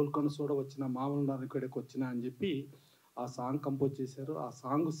ఎక్కి గోల్కొండ సోడ వచ్చిన, మామూలు నాన్నకడికి వచ్చిన అని చెప్పి ఆ సాంగ్ కంపోజ్ చేశారు. ఆ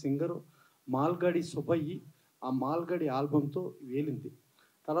సాంగ్ సింగరు మాల్గాడి సుబ్బయ్యి. ఆ మాల్గాడి ఆల్బంతో వేలింది.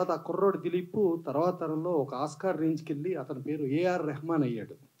 తర్వాత ఆ కుర్రోడు దిలీప్ తర్వాత తరంలో ఒక ఆస్కార్ రేంజ్కి వెళ్ళి అతని పేరు ఏఆర్ రెహమాన్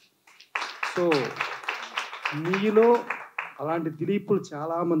అయ్యాడు. సో మీలో అలాంటి దిలీపులు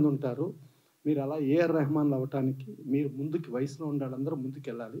చాలామంది ఉంటారు. మీరు అలా ఏఆర్ రెహమాన్లు అవ్వటానికి మీరు ముందుకు, వయసులో ఉండాలి, అందరూ ముందుకు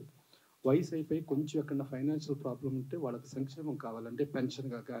వెళ్ళాలి. వయసు అయిపోయి కొంచెం ఎక్కడ ఫైనాన్షియల్ ప్రాబ్లం ఉంటే వాళ్ళకి సంక్షేమం కావాలంటే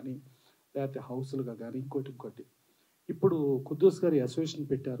పెన్షన్గా కానీ, లేకపోతే హౌస్లుగా కానీ, ఇంకోటి. ఇప్పుడు కుద్దూస్ గారి అసోసియేషన్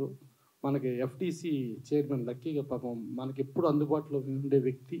పెట్టారు. మనకి ఎఫ్టీసీ చైర్మన్ లక్కీగా పాపం మనకి ఎప్పుడు అందుబాటులో ఉండే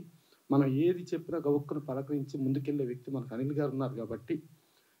వ్యక్తి, మనం ఏది చెప్పినా గవుక్కును పలకరించి ముందుకెళ్ళే వ్యక్తి మనకు అనిల్ గారు ఉన్నారు. కాబట్టి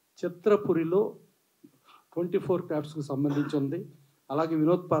చిత్రపురిలో 24 క్రాఫ్ట్స్కి సంబంధించి ఉంది. అలాగే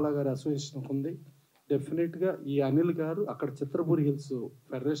వినోద్ పాలా గారి అసోసియేషన్ ఉంది. డెఫినెట్గా ఈ అనిల్ గారు అక్కడ Chitrapuri hills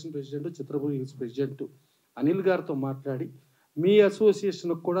federation president, Chitrapuri hills president Anil గారితో మాట్లాడి మీ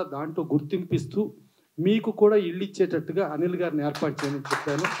అసోసియేషన్కు కూడా దాంట్లో గుర్తింపిస్తూ మీకు కూడా ఇల్లు ఇచ్చేటట్టుగా అనిల్ గారిని ఏర్పాటు చేయమని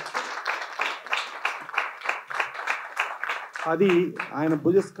చెప్పాను. అది ఆయన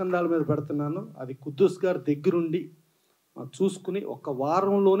భుజస్కంధాల మీద పెడుతున్నాను. అది కుద్దూస్ గారి దగ్గరుండి చూసుకుని ఒక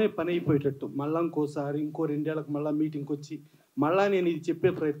వారంలోనే పని అయిపోయేటట్టు, మళ్ళీ ఇంకోసారి ఇంకో 2 ఏళ్ళకి మళ్ళీ మీటింగ్కి వచ్చి మళ్ళీ నేను ఇది చెప్పే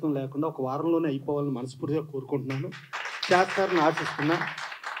ప్రయత్నం లేకుండా ఒక వారంలోనే అయిపోవాలని మనస్ఫూర్తిగా కోరుకుంటున్నాను. చేస్తారని ఆశిస్తున్నా.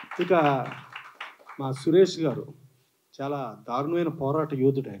 ఇక మా సురేష్ గారు చాలా దారుణమైన పోరాట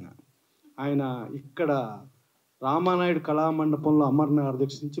యోధుడు. ఆయన ఇక్కడ రామానాయుడు కళామండపంలో అమర్నాథ్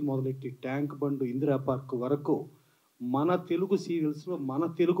అధ్యక్ష నుంచి మొదలెట్టి ట్యాంక్ బండు, ఇందిరా పార్క్ వరకు మన తెలుగు సీరియల్స్లో మన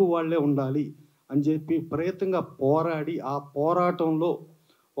తెలుగు వాళ్ళే ఉండాలి అని చెప్పి ప్రయత్నంగా పోరాడి, ఆ పోరాటంలో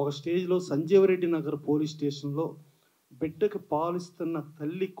ఒక స్టేజ్లో సంజీవరెడ్డి నగర్ పోలీస్ స్టేషన్లో బిడ్డకు పాలిస్తున్న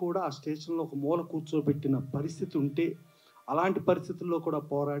తల్లి కూడా ఆ స్టేషన్లో ఒక మూల కూర్చోబెట్టిన పరిస్థితి ఉంటే, అలాంటి పరిస్థితుల్లో కూడా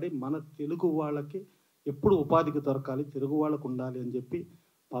పోరాడి మన తెలుగు వాళ్ళకి ఎప్పుడు ఉపాధికి దొరకాలి, తెలుగు వాళ్ళకు ఉండాలి అని చెప్పి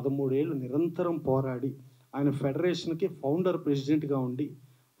 13 ఏళ్ళు నిరంతరం పోరాడి ఆయన ఫెడరేషన్కి ఫౌండర్ ప్రెసిడెంట్గా ఉండి,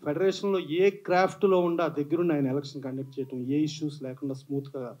 ఫెడరేషన్లో ఏ క్రాఫ్ట్లో ఉండి ఆ దగ్గరుండి ఆయన ఎలక్షన్ కండక్ట్ చేయటం, ఏ ఇష్యూస్ లేకుండా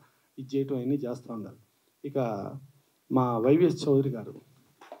స్మూత్గా ఇది చేయటం అన్నీ చేస్తూ ఉన్నారు. ఇక మా వైవిఎస్ చౌదరి గారు,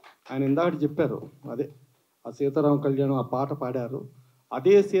 ఆయన ఇందాక చెప్పారు, అదే ఆ సీతారామ కళ్యాణం ఆ పాట పాడారు.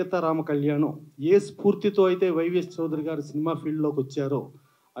 అదే సీతారామ కళ్యాణం ఏ స్ఫూర్తితో అయితే వైవిఎస్ చౌదరి గారు సినిమా ఫీల్డ్లోకి వచ్చారో,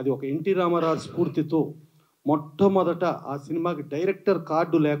 అది ఒక ఎన్టీ రామారావు స్ఫూర్తితో మొట్టమొదట ఆ సినిమాకి డైరెక్టర్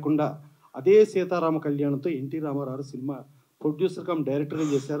కార్డు లేకుండా అదే Sitarama కళ్యాణంతో NT Ramarao cinema producer come డైరెక్టర్గా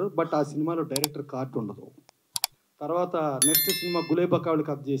చేశారు. బట్ ఆ సినిమాలో డైరెక్టర్ కార్డు ఉండదు. తర్వాత నెక్స్ట్ సినిమా గులేబకావళి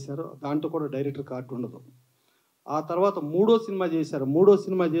కథ చేశారు, దాంట్లో కూడా డైరెక్టర్ కార్డు ఉండదు. ఆ తర్వాత మూడో సినిమా చేశారు. మూడో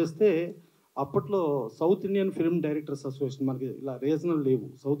సినిమా చేస్తే అప్పట్లో south Indian film directors association, మనకి ఇలా రీజనల్ లేవు,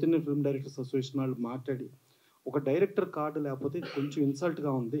 south Indian film directors association వాళ్ళు మాట్లాడి ఒక డైరెక్టర్ కార్డు లేకపోతే కొంచెం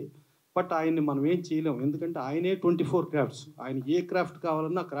ఇన్సల్ట్గా ఉంది, బట్ ఆయన్ని మనం ఏం చేయలేము, ఎందుకంటే ఆయనే 24 క్రాఫ్ట్స్, ఆయన ఏ క్రాఫ్ట్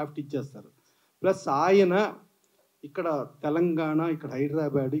కావాలన్నా క్రాఫ్ట్ ఇచ్చేస్తారు. ప్లస్ ఆయన ఇక్కడ తెలంగాణ, ఇక్కడ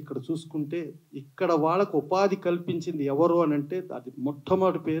హైదరాబాద్, ఇక్కడ చూసుకుంటే ఇక్కడ వాళ్ళకు ఉపాధి కల్పించింది ఎవరు అని అంటే అది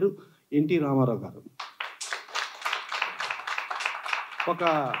మొట్టమొదటి పేరు ఎన్టీ రామారావు గారు. ఒక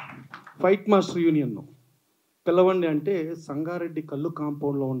ఫైట్ మాస్టర్ యూనియన్ను పిలవండి అంటే సంగారెడ్డి కల్లు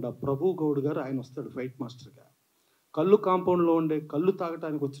కాంపౌండ్లో ఉన్న ప్రభు గౌడ్ గారు ఆయన వస్తాడు ఫైట్ మాస్టర్గా. కల్లు కాంపౌండ్లో ఉండే కళ్ళు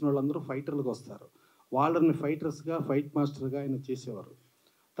తాగటానికి వచ్చిన వాళ్ళందరూ ఫైటర్లకు వస్తారు, వాళ్ళని ఫైటర్స్గా ఫైట్ మాస్టర్గా ఆయన చేసేవారు.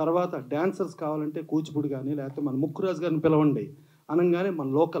 తర్వాత డ్యాన్సర్స్ కావాలంటే కూచిపూడి కానీ లేకపోతే మన ముక్కురాజు గారిని పిలవండి అనగానే మన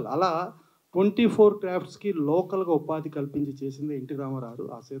లోకల్, అలా 24 క్రాఫ్ట్స్కి లోకల్గా ఉపాధి కల్పించి చేసింది ఎన్టీ రామారావు.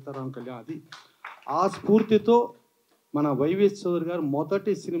 ఆ సీతారామ కళ్యాణ్ అది ఆ స్ఫూర్తితో మన వైవిఎస్ చౌదరి గారు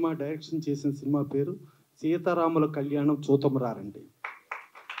మొదటి సినిమా డైరెక్షన్ చేసిన సినిమా పేరు సీతారాముల కళ్యాణం చూతమరారండి.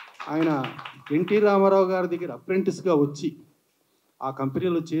 ఆయన ఎన్టీ రామారావు గారి దగ్గర అప్రెంటిస్గా వచ్చి ఆ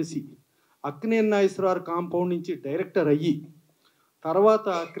కంపెనీలో చేసి అక్కినేని నాగేశ్వరరావు కాంపౌండ్ నుంచి డైరెక్టర్ అయ్యి, తర్వాత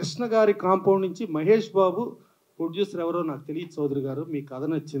కృష్ణ గారి కాంపౌండ్ నుంచి మహేష్ బాబు ప్రొడ్యూసర్ ఎవరో నాకు తెలియదు, చౌదరి గారు మీ కథ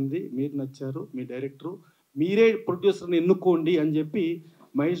నచ్చింది, మీరు నచ్చారు, మీ డైరెక్టరు, మీరే ప్రొడ్యూసర్ని ఎన్నుకోండి అని చెప్పి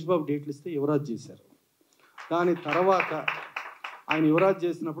మహేష్ బాబు డేట్లు ఇస్తే యువరాజ్ చేశారు. దాని తర్వాత ఆయన యువరాజ్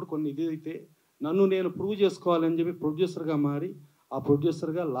చేసినప్పుడు కొన్ని ఇది అయితే నన్ను నేను ప్రూవ్ చేసుకోవాలని చెప్పి ప్రొడ్యూసర్గా మారి ఆ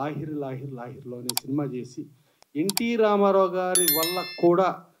ప్రొడ్యూసర్గా లాహిర్ లాహిర్ లాహిర్లో అనే సినిమా చేసి ఎన్టీ రామారావు గారి వల్ల కూడా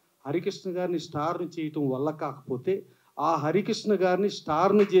హరికృష్ణ గారిని స్టార్ని చేయటం వల్ల కాకపోతే ఆ హరికృష్ణ గారిని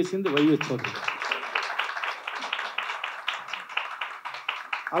స్టార్ని చేసింది వైఎస్ చౌదరి.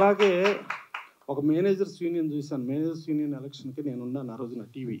 అలాగే ఒక మేనేజర్స్ యూనియన్ చూశాను. మేనేజర్స్ యూనియన్ ఎలక్షన్కి నేను ఉన్నాను ఆ రోజున,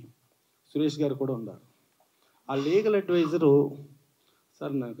 టీవీ సురేష్ గారు కూడా ఉన్నారు. ఆ లీగల్ అడ్వైజరు,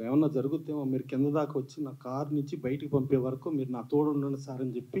 సార్ నాకు ఏమన్నా జరుగుతేమో మీరు కింద దాకా వచ్చి నా కారు నుంచి బయటికి పంపే వరకు మీరు నా తోడు ఉండండి సార్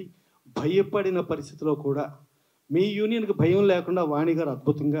అని చెప్పి భయపడిన పరిస్థితిలో కూడా మీ యూనియన్కి భయం లేకుండా వాణి గారు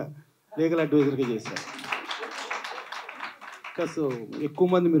అద్భుతంగా లీగల్ అడ్వైజర్గా చేశారు. సో ఎక్కువ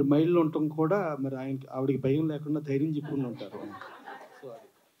మంది మీరు మైండ్లో ఉండటం కూడా మరి ఆవిడకి భయం లేకుండా ధైర్యం చెప్పుకుని ఉంటారు.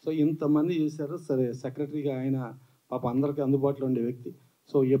 సో ఇంతమంది చేశారు. సరే సెక్రటరీగా ఆయన పాప అందరికీ అందుబాటులో ఉండే వ్యక్తి.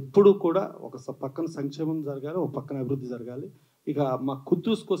 సో ఎప్పుడు కూడా ఒక పక్కన సంక్షేమం జరగాలి, ఒక పక్కన అభివృద్ధి జరగాలి. ఇక మా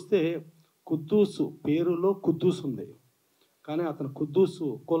కుద్దూస్కి వస్తే కుద్దూసు పేరులో కుద్దూసు ఉంది, కానీ అతను కుద్దూసు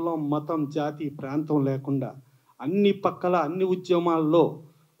కులం మతం జాతి ప్రాంతం లేకుండా అన్ని పక్కల అన్ని ఉద్యమాల్లో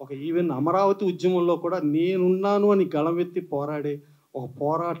ఒక ఈవెన్ అమరావతి ఉద్యమంలో కూడా నేనున్నాను అని గళమెత్తి పోరాడే ఒక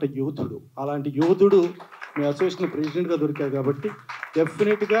పోరాట యోధుడు. అలాంటి యోధుడు మీ అసోసియేషన్ ప్రెసిడెంట్గా దొరికారు కాబట్టి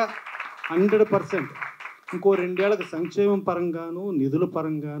డెఫినెట్గా 100% ఇంకో 2 ఏళ్ళకి సంక్షేమం పరంగాను నిధుల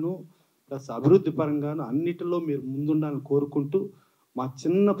పరంగాను ప్లస్ అభివృద్ధి పరంగాను అన్నిటిలో మీరు ముందుండాలని కోరుకుంటూ మా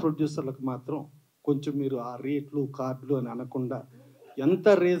చిన్న ప్రొడ్యూసర్లకు మాత్రం కొంచెం మీరు ఆ రేట్లు కార్డులు అని అనకుండా ఎంత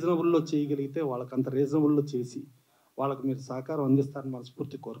రీజనబుల్లో చేయగలిగితే వాళ్ళకి అంత రీజనబుల్లో చేసి వాళ్ళకి మీరు సహకారం అందిస్తారని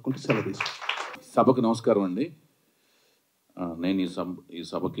మనస్ఫూర్తి కోరుకుంటూ సెలవు తీసుకుంటాను. సభకు నమస్కారం అండి. నేను ఈ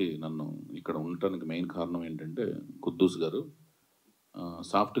సభకి నన్ను ఇక్కడ ఉండటానికి మెయిన్ కారణం ఏంటంటే కుద్దూస్ గారు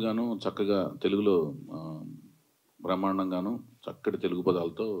సాఫ్ట్గాను చక్కగా తెలుగులో బ్రహ్మాండంగాను చక్కటి తెలుగు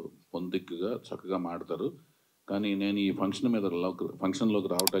పదాలతో పొందికగా చక్కగా మాడతారు. కానీ నేను ఈ ఫంక్షన్లోకి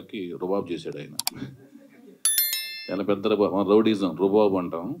రావటానికి రుబాబ్ చేశాడు ఆయన. చాలా పెద్ద రౌడీజం రుబాబ్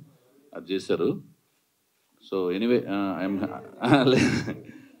అంటాం, అది చేశారు. So anyway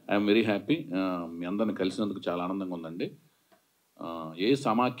I'm very happy. మీ అందరిని కలిసినందుకు చాలా ఆనందంగా ఉందండి. ఏ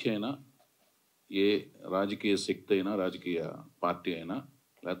సమాఖ్య అయినా, ఏ రాజకీయ శక్తి అయినా, రాజకీయ పార్టీ అయినా,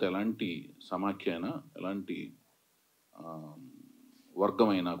 లేకపోతే ఎలాంటి సమాఖ్య అయినా, ఎలాంటి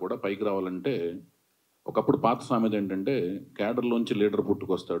వర్గమైనా కూడా పైకి రావాలంటే ఒకప్పుడు పాత సామెత ఏంటంటే క్యాడర్లోంచి లీడర్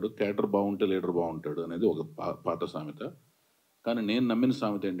పుట్టుకొస్తాడు, క్యాడర్ బాగుంటే లీడర్ బాగుంటాడు అనేది ఒక పాత సామెత. కానీ నేను నమ్మిన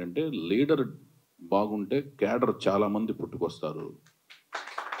సామెత ఏంటంటే లీడర్ బాగుంటే క్యాడర్ చాలామంది పుట్టుకొస్తారు.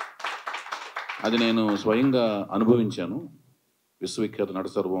 అది నేను స్వయంగా అనుభవించాను. విశ్వవిఖ్యాత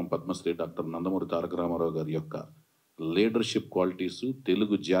నటసర్వం పద్మశ్రీ డాక్టర్ నందమూరి తారక రామారావు గారి యొక్క లీడర్షిప్ క్వాలిటీసు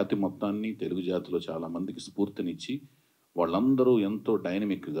తెలుగు జాతి మొత్తాన్ని, తెలుగు జాతిలో చాలామందికి స్ఫూర్తినిచ్చి వాళ్ళందరూ ఎంతో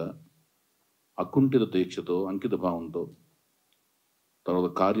డైనమిక్గా అకుంఠిత దీక్షతో, అంకిత భావంతో, తర్వాత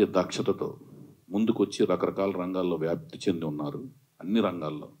కార్యదక్షతతో ముందుకొచ్చి రకరకాల రంగాల్లో వ్యాప్తి చెంది ఉన్నారు. అన్ని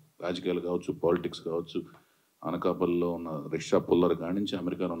రంగాల్లో, రాజకీయాలు కావచ్చు, పాలిటిక్స్ కావచ్చు, అనకాపల్లిలో ఉన్న రిక్షా పుల్లర్ కాడి నుంచి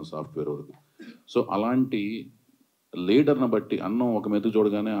అమెరికాలో ఉన్న సాఫ్ట్వేర్ వరకు. సో అలాంటి లీడర్ని బట్టి అన్నం ఒక మెతుకు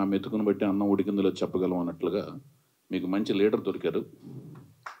చూడగానే ఆ మెతుకుని బట్టి అన్నం ఉడికిందిలో చెప్పగలం అన్నట్లుగా మీకు మంచి లీడర్ దొరికారు.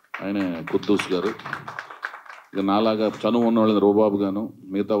 ఆయన కుద్దూస్ గారు. ఇక నాలాగా చనువు ఉన్న వాళ్ళని రోబాబు గాను,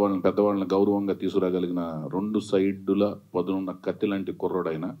 మిగతా వాళ్ళని పెద్దవాళ్ళని గౌరవంగా తీసుకురాగలిగిన 2 సైడుల పదునున్న కత్తి లాంటి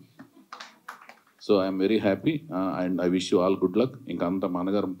కుర్రోడైన. So I'm very happy and I wish you all good luck. ఇంకా అంతా మా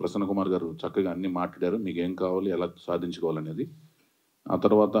అన్నగారు ప్రసన్న కుమార్ గారు చక్కగా అన్నీ మాట్లాడారు, మీకు ఏం కావాలి, ఎలా సాధించుకోవాలనేది. ఆ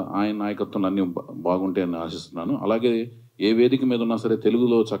తర్వాత ఆయన నాయకత్వం అన్నీ బాగుంటాయని ఆశిస్తున్నాను. అలాగే ఏ వేదిక మీద ఉన్నా సరే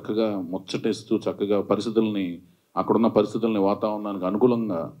తెలుగులో చక్కగా ముచ్చటేస్తూ చక్కగా పరిస్థితుల్ని, అక్కడున్న పరిస్థితుల్ని వాతావరణానికి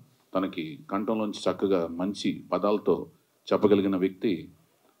అనుకూలంగా తనకి కంఠంలోంచి చక్కగా మంచి పదాలతో చెప్పగలిగిన వ్యక్తి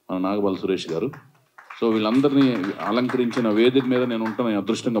మన నాగబాల సురేష్ గారు. సో వీళ్ళందరినీ అలంకరించిన వేదిక మీద నేను ఉంటాను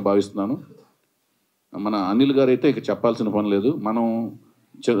అదృష్టంగా భావిస్తున్నాను. మన అనిల్ గారు అయితే ఇక చెప్పాల్సిన పని లేదు. మనం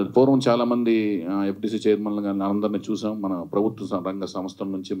పూర్వం చాలామంది ఎఫ్టీసీ చైర్మన్లు కానీ అందరినీ చూసాం. మన ప్రభుత్వ రంగ సంస్థల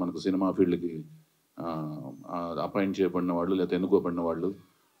నుంచి మనకు సినిమా ఫీల్డ్కి అపాయింట్ చేయబడిన వాళ్ళు, లేకపోతే ఎన్నుకోబడిన వాళ్ళు,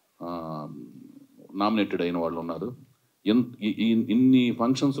 నామినేటెడ్ అయిన వాళ్ళు ఉన్నారు. ఇన్ని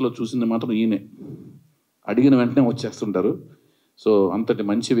ఫంక్షన్స్లో చూసింది మాత్రం ఈయనే, అడిగిన వెంటనే వచ్చేస్తుంటారు. సో అంతటి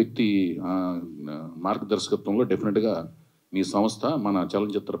మంచి వ్యక్తి మార్గదర్శకత్వంలో డెఫినెట్గా మీ సంస్థ, మన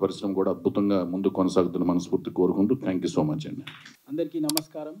చలనచిత్ర పరిశ్రమ కూడా అద్భుతంగా ముందు కొనసాగుతున్న మనస్ఫూర్తి కోరుకుంటూ థ్యాంక్ యూ సో మచ్ అండి. అందరికీ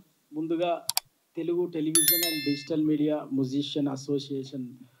నమస్కారం. ముందుగా Telugu television and digital media musician association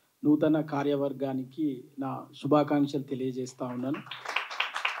నూతన కార్యవర్గానికి నా శుభాకాంక్షలు తెలియజేస్తూ ఉన్నాను.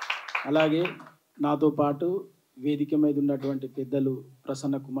 అలాగే నాతో పాటు వేదిక మీద ఉన్నటువంటి పెద్దలు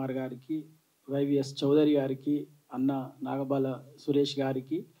ప్రసన్న కుమార్ గారికి, వైవిఎస్ చౌదరి గారికి, అన్న నాగబాల సురేష్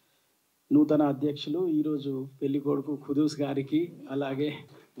గారికి, నూతన అధ్యక్షులు ఈరోజు పెళ్లి కొడుకు ఖుదూస్ గారికి, అలాగే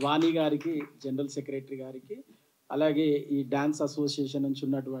వాణి గారికి, జనరల్ సెక్రటరీ గారికి, అలాగే ఈ డ్యాన్స్ అసోసియేషన్ నుంచి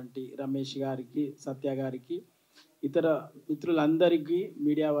ఉన్నటువంటి రమేష్ గారికి, సత్య గారికి, ఇతర మిత్రులందరికీ,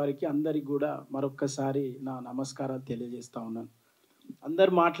 మీడియా వారికి అందరికి కూడా మరొక్కసారి నా నమస్కారాలు తెలియజేస్తూ ఉన్నాను.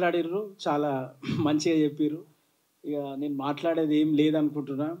 అందరు మాట్లాడిర్రు, చాలా మంచిగా చెప్పిర్రు. ఇక నేను మాట్లాడేది ఏం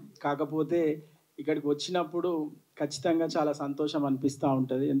లేదనుకుంటున్నా. కాకపోతే ఇక్కడికి వచ్చినప్పుడు ఖచ్చితంగా చాలా సంతోషం అనిపిస్తూ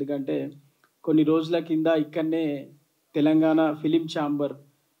ఉంటుంది. ఎందుకంటే కొన్ని రోజుల కింద ఇక్కడనే తెలంగాణ ఫిలిం ఛాంబర్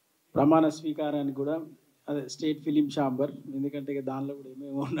ప్రమాణ స్వీకారానికి కూడా, అదే స్టేట్ ఫిలిం ఛాంబర్, ఎందుకంటే ఇక దానిలో కూడా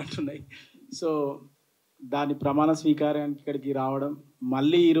ఏమేమో ఉన్నట్టున్నాయి. సో దాని ప్రమాణ స్వీకారానికి ఇక్కడికి రావడం,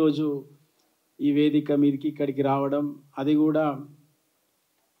 మళ్ళీ ఈరోజు ఈ వేదిక మీదకి ఇక్కడికి రావడం, అది కూడా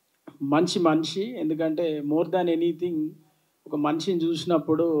మనిషి. ఎందుకంటే మోర్ దాన్ ఎనీథింగ్ ఒక మనిషిని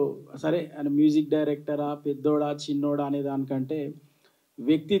చూసినప్పుడు, సరే ఆయన మ్యూజిక్ డైరెక్టరా, పెద్దోడా, చిన్నోడా అనే దానికంటే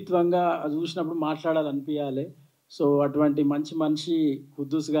వ్యక్తిత్వంగా చూసినప్పుడు మాట్లాడాలనిపించాలి. సో అటువంటి మంచి మనిషి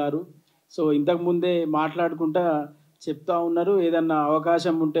ఖుద్దూస్ గారు. సో ఇంతకుముందే మాట్లాడుకుంటా చెప్తా ఉన్నారు, ఏదన్నా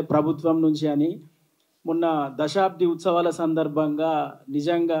అవకాశం ఉంటే ప్రభుత్వం నుంచి అని. మొన్న దశాబ్ది ఉత్సవాల సందర్భంగా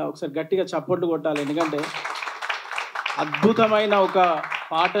నిజంగా ఒకసారి గట్టిగా చప్పట్లు కొట్టాలి. ఎందుకంటే అద్భుతమైన ఒక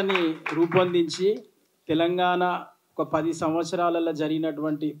పాటని రూపొందించి తెలంగాణ ఒక 10 సంవత్సరాలలో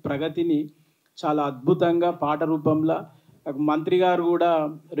జరిగినటువంటి ప్రగతిని చాలా అద్భుతంగా పాట రూపంలో మంత్రి గారు కూడా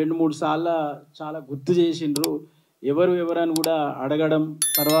 2-3 సార్లు చాలా గుర్తు చేసిండ్రు. ఎవరని కూడా అడగడం,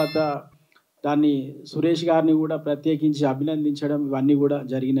 తర్వాత దాన్ని సురేష్ గారిని కూడా ప్రత్యేకించి అభినందించడం, ఇవన్నీ కూడా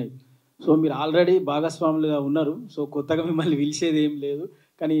జరిగినాయి. సో మీరు ఆల్రెడీ భాగస్వాములుగా ఉన్నారు. సో కొత్తగా మిమ్మల్ని పిలిచేది ఏం లేదు,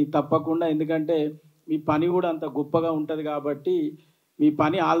 కానీ తప్పకుండా, ఎందుకంటే మీ పని కూడా అంత గొప్పగా ఉంటుంది కాబట్టి, మీ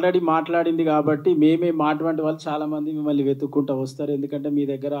పని ఆల్రెడీ మాట్లాడింది కాబట్టి మేమే మాట్లాడే వాళ్ళు చాలామంది మిమ్మల్ని వెతుక్కుంటూ వస్తారు. ఎందుకంటే మీ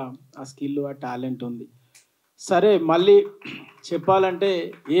దగ్గర ఆ స్కిల్, ఆ టాలెంట్ ఉంది. సరే, మళ్ళీ చెప్పాలంటే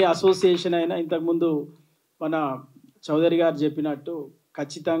ఏ అసోసియేషన్ అయినా ఇంతకుముందు మన చౌదరి గారు చెప్పినట్టు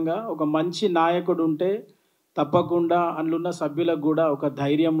ఖచ్చితంగా ఒక మంచి నాయకుడు ఉంటే తప్పకుండా అందులో సభ్యులకు కూడా ఒక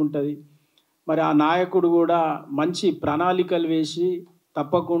ధైర్యం ఉంటుంది. మరి ఆ నాయకుడు కూడా మంచి ప్రణాళికలు వేసి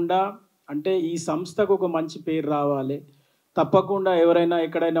తప్పకుండా, అంటే ఈ సంస్థకు ఒక మంచి పేరు రావాలి, తప్పకుండా ఎవరైనా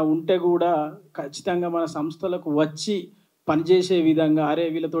ఎక్కడైనా ఉంటే కూడా ఖచ్చితంగా మన సంస్థలకు వచ్చి పనిచేసే విధంగా, అరే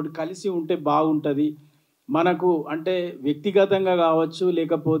వీళ్ళతోటి కలిసి ఉంటే బాగుంటుంది మనకు, అంటే వ్యక్తిగతంగా కావచ్చు,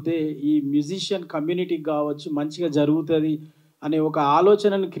 లేకపోతే ఈ మ్యూజిషియన్ కమ్యూనిటీకి కావచ్చు, మంచిగా జరుగుతుంది అనే ఒక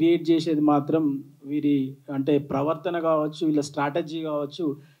ఆలోచనను క్రియేట్ చేసేది మాత్రం వీరి అంటే ప్రవర్తన కావచ్చు, వీళ్ళ స్ట్రాటజీ కావచ్చు,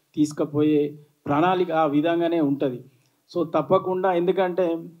 తీసుకుపోయే ప్రణాళిక ఆ విధంగానే ఉంటుంది. సో తప్పకుండా, ఎందుకంటే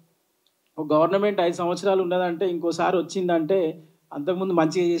ఒక గవర్నమెంట్ 5 సంవత్సరాలు ఉన్నదంటే ఇంకోసారి వచ్చిందంటే అంతకుముందు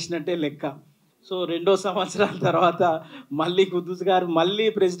మంచిగా చేసినట్టే లెక్క. సో 2వ సంవత్సరాల తర్వాత మళ్ళీ ఖుద్దూస్ గారు మళ్ళీ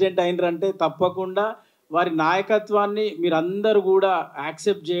ప్రెసిడెంట్ అయినరంటే తప్పకుండా వారి నాయకత్వాన్ని మీరందరూ కూడా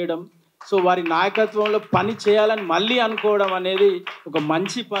యాక్సెప్ట్ చేయడం, సో వారి నాయకత్వంలో పని చేయాలని మళ్ళీ అనుకోవడం అనేది ఒక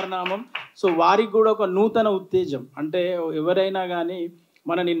మంచి పరిణామం. సో వారికి కూడా ఒక నూతన ఉత్తేజం, అంటే ఎవరైనా కానీ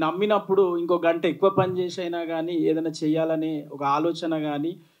మనని నమ్మినప్పుడు ఇంకో గంట ఎక్కువ పని చేసైనా కానీ ఏదైనా చేయాలనే ఒక ఆలోచన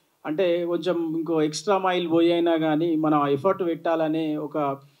కానీ, అంటే కొంచెం ఇంకో ఎక్స్ట్రా మైల్ పోయి అయినా కానీ మనం ఎఫర్ట్ పెట్టాలనే ఒక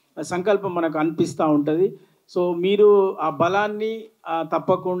సంకల్పం మనకు అనిపిస్తూ ఉంటుంది. సో మీరు ఆ బలాన్ని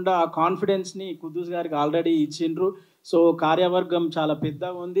తప్పకుండా ఆ కాన్ఫిడెన్స్ని కుద్దూస్ గారికి ఆల్రెడీ ఇచ్చిండ్రు. సో కార్యవర్గం చాలా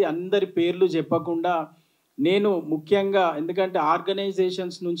పెద్దగా ఉంది. అందరి పేర్లు చెప్పకుండా నేను ముఖ్యంగా, ఎందుకంటే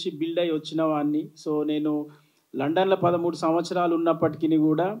ఆర్గనైజేషన్స్ నుంచి బిల్డ్ అయ్యి వచ్చిన వాడిని. సో నేను లండన్లో 13 సంవత్సరాలు ఉన్నప్పటికీ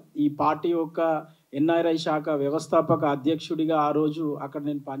కూడా ఈ పార్టీ యొక్క ఎన్ఆర్ఐ శాఖ వ్యవస్థాపక అధ్యక్షుడిగా ఆ రోజు అక్కడ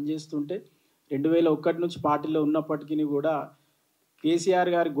నేను పనిచేస్తుంటే 2001 నుంచి పార్టీలో ఉన్నప్పటికీ కూడా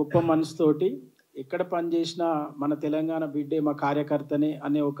కేసీఆర్ గారి గొప్ప మనసుతోటి ఎక్కడ పనిచేసినా మన తెలంగాణ బిడ్డే మా కార్యకర్తనే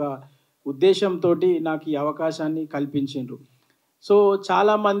అనే ఒక ఉద్దేశంతో నాకు ఈ అవకాశాన్ని కల్పించిండ్రు. సో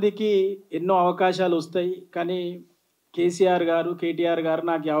చాలామందికి ఎన్నో అవకాశాలు వస్తాయి, కానీ కేసీఆర్ గారు కేటీఆర్ గారు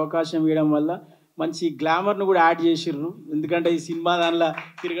నాకు ఈ అవకాశం ఇవ్వడం వల్ల మంచి గ్లామర్ను కూడా యాడ్ చేసిర్రు. ఎందుకంటే ఈ సినిమా దానిలో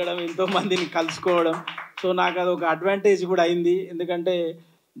తిరగడం, ఎంతోమందిని కలుసుకోవడం, సో నాకు అది ఒక అడ్వాంటేజ్ కూడా అయింది. ఎందుకంటే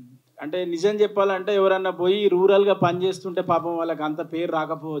అంటే నిజం చెప్పాలంటే ఎవరన్నా పోయి రూరల్గా పనిచేస్తుంటే పాపం వాళ్ళకి అంత పేరు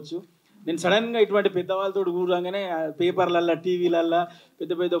రాకపోవచ్చు. నేను సడన్గా ఇటువంటి పెద్దవాళ్ళతో కూరంగానే పేపర్లల్లో టీవీలల్లో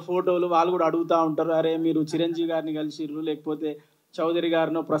పెద్ద పెద్ద ఫోటోలు వాళ్ళు కూడా అడుగుతూ ఉంటారు, అరే మీరు చిరంజీవి గారిని కలిసిర్రు, లేకపోతే చౌదరి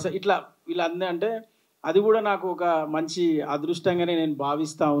గారినో ఇట్లా వీళ్ళందరూ. అంటే అది కూడా నాకు ఒక మంచి అదృష్టంగానే నేను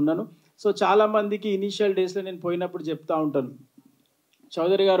భావిస్తూ ఉన్నాను. సో చాలామందికి ఇనీషియల్ డేస్లో నేను పోయినప్పుడు చెప్తా ఉంటాను,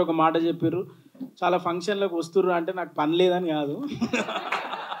 చౌదరి గారు ఒక మాట చెప్పారు, చాలా ఫంక్షన్లకు వస్తుర్రు అంటే నాకు పని లేదని కాదు,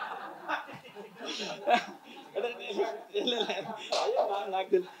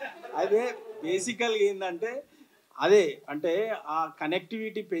 అదే బేసికల్గా ఏంటంటే అదే అంటే ఆ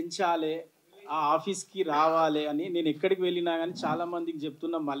కనెక్టివిటీ పెంచాలి, ఆ ఆఫీస్కి రావాలి అని నేను ఎక్కడికి వెళ్ళినా కానీ చాలామందికి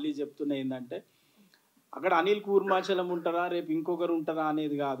చెప్తున్నా, మళ్ళీ చెప్తున్నా ఏంటంటే అక్కడ అనిల్ కూర్మాచలం ఉంటారా, రేపు ఇంకొకరు ఉంటారా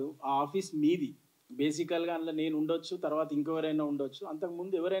అనేది కాదు, ఆ ఆఫీస్ మీది. బేసికల్గా అందులో నేను ఉండొచ్చు, తర్వాత ఇంకెవరైనా ఉండొచ్చు,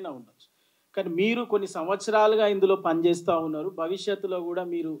 అంతకుముందు ఎవరైనా ఉండొచ్చు, కానీ మీరు కొన్ని సంవత్సరాలుగా ఇందులో పనిచేస్తూ ఉన్నారు. భవిష్యత్తులో కూడా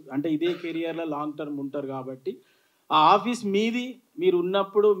మీరు అంటే ఇదే కెరియర్లో లాంగ్ టర్మ్ ఉంటారు కాబట్టి ఆ ఆఫీస్ మీది. మీరు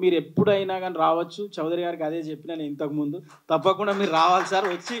ఉన్నప్పుడు మీరు ఎప్పుడైనా కానీ రావచ్చు. చౌదరి గారికి అదే చెప్పిన నేను ఇంతకుముందు, తప్పకుండా మీరు రావాలి సార్,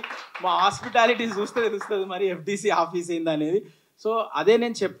 వచ్చి మా హాస్పిటాలిటీ చూస్తే తెలుస్తుంది మరి ఎఫ్డీసీ ఆఫీస్ ఏందనేది. సో అదే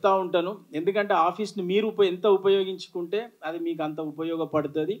నేను చెప్తా ఉంటాను, ఎందుకంటే ఆఫీస్ని మీరు ఎంత ఉపయోగించుకుంటే అది మీకు అంత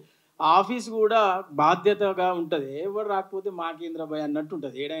ఉపయోగపడుతుంది. ఆ ఆఫీస్ కూడా బాధ్యతగా ఉంటుంది, ఎవరు రాకపోతే మాకేంద్రబాయ్ అన్నట్టు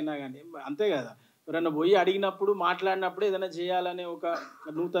ఉంటుంది ఏడైనా కానీ, అంతే కదా. ఎవరైనా పోయి అడిగినప్పుడు మాట్లాడినప్పుడు ఏదైనా చేయాలనే ఒక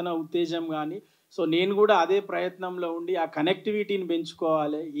నూతన ఉత్తేజం కానీ. సో నేను కూడా అదే ప్రయత్నంలో ఉండి ఆ కనెక్టివిటీని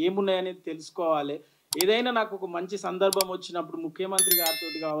పెంచుకోవాలి, ఏమున్నాయనేది తెలుసుకోవాలి. ఏదైనా నాకు ఒక మంచి సందర్భం వచ్చినప్పుడు ముఖ్యమంత్రి గారితో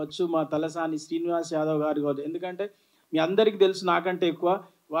కావచ్చు, మా తలసాని శ్రీనివాస్ యాదవ్ గారు కావచ్చు, ఎందుకంటే మీ అందరికీ తెలుసు నాకంటే ఎక్కువ,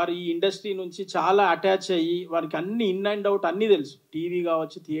 వారు ఈ ఇండస్ట్రీ నుంచి చాలా అటాచ్ అయ్యి వారికి అన్ని ఇన్ అండ్ అవుట్ అన్నీ తెలుసు, టీవీ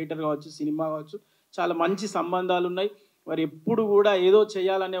కావచ్చు, థియేటర్ కావచ్చు, సినిమా కావచ్చు, చాలా మంచి సంబంధాలు ఉన్నాయి. వారు ఎప్పుడు కూడా ఏదో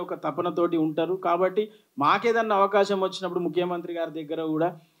చేయాలనే ఒక తపనతోటి ఉంటారు. కాబట్టి మాకేదన్నా అవకాశం వచ్చినప్పుడు ముఖ్యమంత్రి గారి దగ్గర కూడా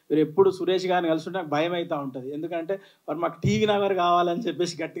మీరు ఎప్పుడు సురేష్ గారిని కలుస్తుంటే నాకు భయం అవుతూ ఉంటుంది, ఎందుకంటే వారు మాకు టీవీ నగర్ కావాలని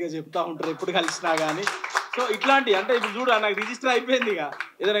చెప్పేసి గట్టిగా చెప్తూ ఉంటారు ఎప్పుడు కలిసినా కానీ. సో ఇట్లాంటి అంటే ఇప్పుడు చూడ నాకు రిజిస్టర్ అయిపోయింది, ఇక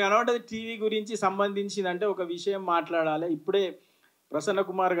ఏదైనా కనబడ్డది టీవీ గురించి సంబంధించిందంటే ఒక విషయం మాట్లాడాలి. ఇప్పుడే ప్రసన్న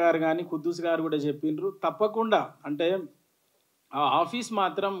కుమార్ గారు కానీ కుద్దూస్ గారు కూడా చెప్పిండ్రు, తప్పకుండా అంటే ఆ ఆఫీస్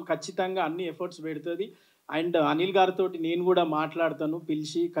మాత్రం ఖచ్చితంగా అన్ని ఎఫర్ట్స్ పెడుతుంది. అండ్ అనిల్ గారితో నేను కూడా మాట్లాడతాను,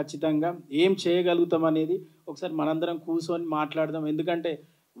 పిలిచి ఖచ్చితంగా ఏం చేయగలుగుతాం అనేది ఒకసారి మనందరం కూర్చొని మాట్లాడదాం. ఎందుకంటే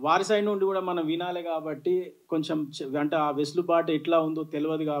వారి సైడ్ నుండి కూడా మనం వినాలి కాబట్టి కొంచెం అంటే ఆ వెసులుబాటు ఎట్లా ఉందో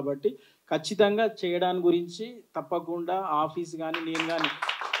తెలియదు కాబట్టి ఖచ్చితంగా చేయడానికి గురించి తప్పకుండా ఆఫీస్ కానీ నేను కానీ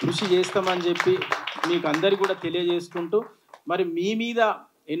కృషి చేస్తామని చెప్పి మీకు అందరికీ కూడా తెలియజేసుకుంటూ, మరి మీ మీద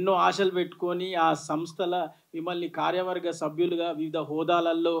ఎన్నో ఆశలు పెట్టుకొని ఆ సంస్థల మిమ్మల్ని కార్యవర్గ సభ్యులుగా వివిధ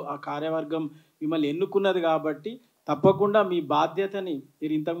హోదాలలో ఆ కార్యవర్గం మిమ్మల్ని ఎన్నుకున్నది కాబట్టి తప్పకుండా మీ బాధ్యతని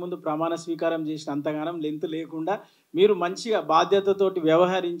మీరు ఇంతకుముందు ప్రమాణ స్వీకారం చేసిన అంతగానం లెంత్ లేకుండా మీరు మంచిగా బాధ్యతతోటి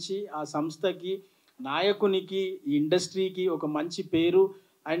వ్యవహరించి ఆ సంస్థకి, నాయకునికి, ఈ ఇండస్ట్రీకి ఒక మంచి పేరు.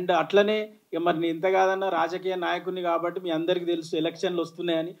 అండ్ అట్లనే మరి నేను ఎంత కాదన్నా రాజకీయ నాయకుని కాబట్టి మీ అందరికీ తెలుసు ఎలక్షన్లు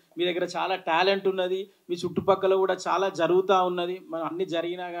వస్తున్నాయని, మీ దగ్గర చాలా టాలెంట్ ఉన్నది, మీ చుట్టుపక్కల కూడా చాలా జరుగుతూ ఉన్నది. మనం అన్ని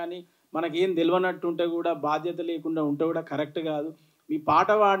జరిగినా కానీ మనకేం తెలియనట్టు ఉంటే కూడా బాధ్యత లేకుండా ఉంటే కూడా కరెక్ట్ కాదు. మీ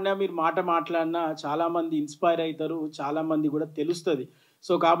పాట పాడినా మీరు మాట మాట్లాడినా చాలామంది ఇన్స్పైర్ అవుతారు, చాలామంది కూడా తెలుస్తుంది.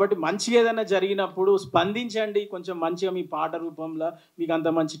 సో కాబట్టి మంచిగా ఏదైనా జరిగినప్పుడు స్పందించండి కొంచెం మంచిగా, మీ పాట రూపంలో మీకు అంత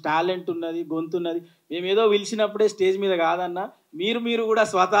మంచి టాలెంట్ ఉన్నది, గొంతున్నది. మేము ఏదో పిలిచినప్పుడే స్టేజ్ మీద కాదన్నా, మీరు కూడా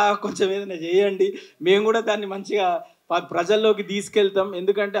స్వతహా కొంచెం ఏదైనా చేయండి, మేము కూడా దాన్ని మంచిగా ప్రజల్లోకి తీసుకెళ్తాం.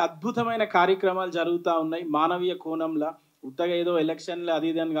 ఎందుకంటే అద్భుతమైన కార్యక్రమాలు జరుగుతూ ఉన్నాయి మానవీయ కోణంలో, ఉత్తగా ఏదో ఎలక్షన్లు అది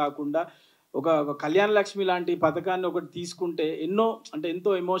ఇది అని కాకుండా ఒక కళ్యాణ లక్ష్మి లాంటి పథకాన్ని ఒకటి తీసుకుంటే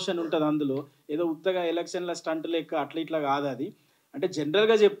ఎంతో ఎమోషన్ ఉంటుంది అందులో. ఏదో ఉత్తగా ఎలక్షన్ల స్టంట్ లెక్క అట్లా ఇట్లా కాదు అది. అంటే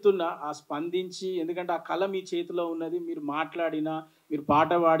జనరల్గా చెప్తున్నా ఆ స్పందించి, ఎందుకంటే ఆ కళ మీ చేతిలో ఉన్నది, మీరు మాట్లాడినా మీరు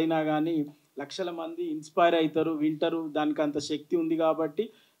పాట పాడినా కానీ లక్షల మంది ఇన్స్పైర్ అవుతారు, వింటారు, దానికి అంత శక్తి ఉంది కాబట్టి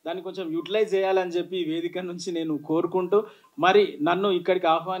దాన్ని కొంచెం యూటిలైజ్ చేయాలని చెప్పి ఈ వేదిక నుంచి నేను కోరుకుంటూ, మరి నన్ను ఇక్కడికి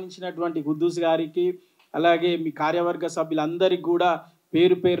ఆహ్వానించినటువంటి కుద్దూస్ గారికి అలాగే మీ కార్యవర్గ సభ్యులందరికీ కూడా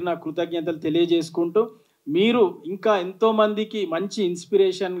పేరు పేరున కృతజ్ఞతలు తెలియజేసుకుంటూ, మీరు ఇంకా ఎంతోమందికి మంచి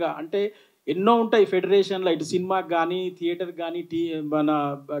ఇన్స్పిరేషన్గా, అంటే ఎన్నో ఉంటాయి ఫెడరేషన్లో, ఇటు సినిమాకి కానీ థియేటర్కి కానీ మన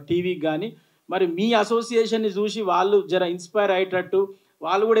టీవీకి కానీ, మరి మీ అసోసియేషన్ని చూసి వాళ్ళు జర ఇన్స్పైర్ అయ్యేటట్టు,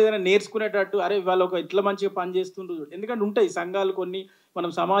 వాళ్ళు కూడా ఏదైనా నేర్చుకునేటట్టు, అరే వాళ్ళు ఒక ఇట్లా మంచిగా పనిచేస్తుండ్రు. ఎందుకంటే ఉంటాయి సంఘాలు కొన్ని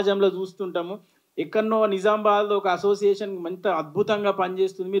మనం సమాజంలో చూస్తుంటాము, ఎక్కడనో నిజామాబాద్లో ఒక అసోసియేషన్ ఎంత అద్భుతంగా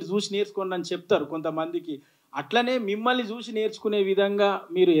పనిచేస్తుంది, మీరు చూసి నేర్చుకోండి అని చెప్తారు కొంతమందికి. అట్లనే మిమ్మల్ని చూసి నేర్చుకునే విధంగా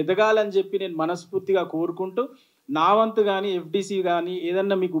మీరు ఎదగాలని చెప్పి నేను మనస్ఫూర్తిగా కోరుకుంటూ, నా వంతు కానీ ఎఫ్డిసి కానీ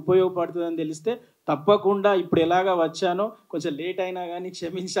ఏదన్నా మీకు ఉపయోగపడుతుందని తెలిస్తే తప్పకుండా, ఇప్పుడు ఎలాగా వచ్చానో కొంచెం లేట్ అయినా కానీ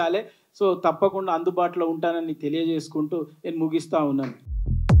క్షమించాలి. సో తప్పకుండా అందుబాటులో ఉంటానని తెలియజేసుకుంటూ నేను ముగిస్తూ ఉన్నాను.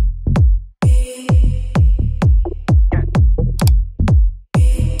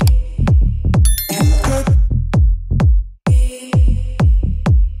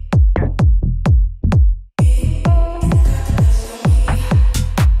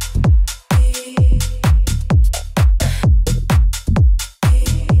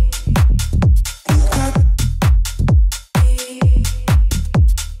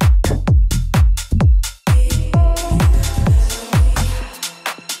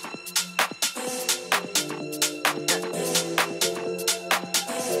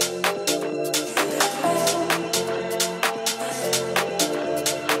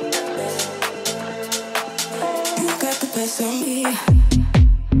 Got the best on me.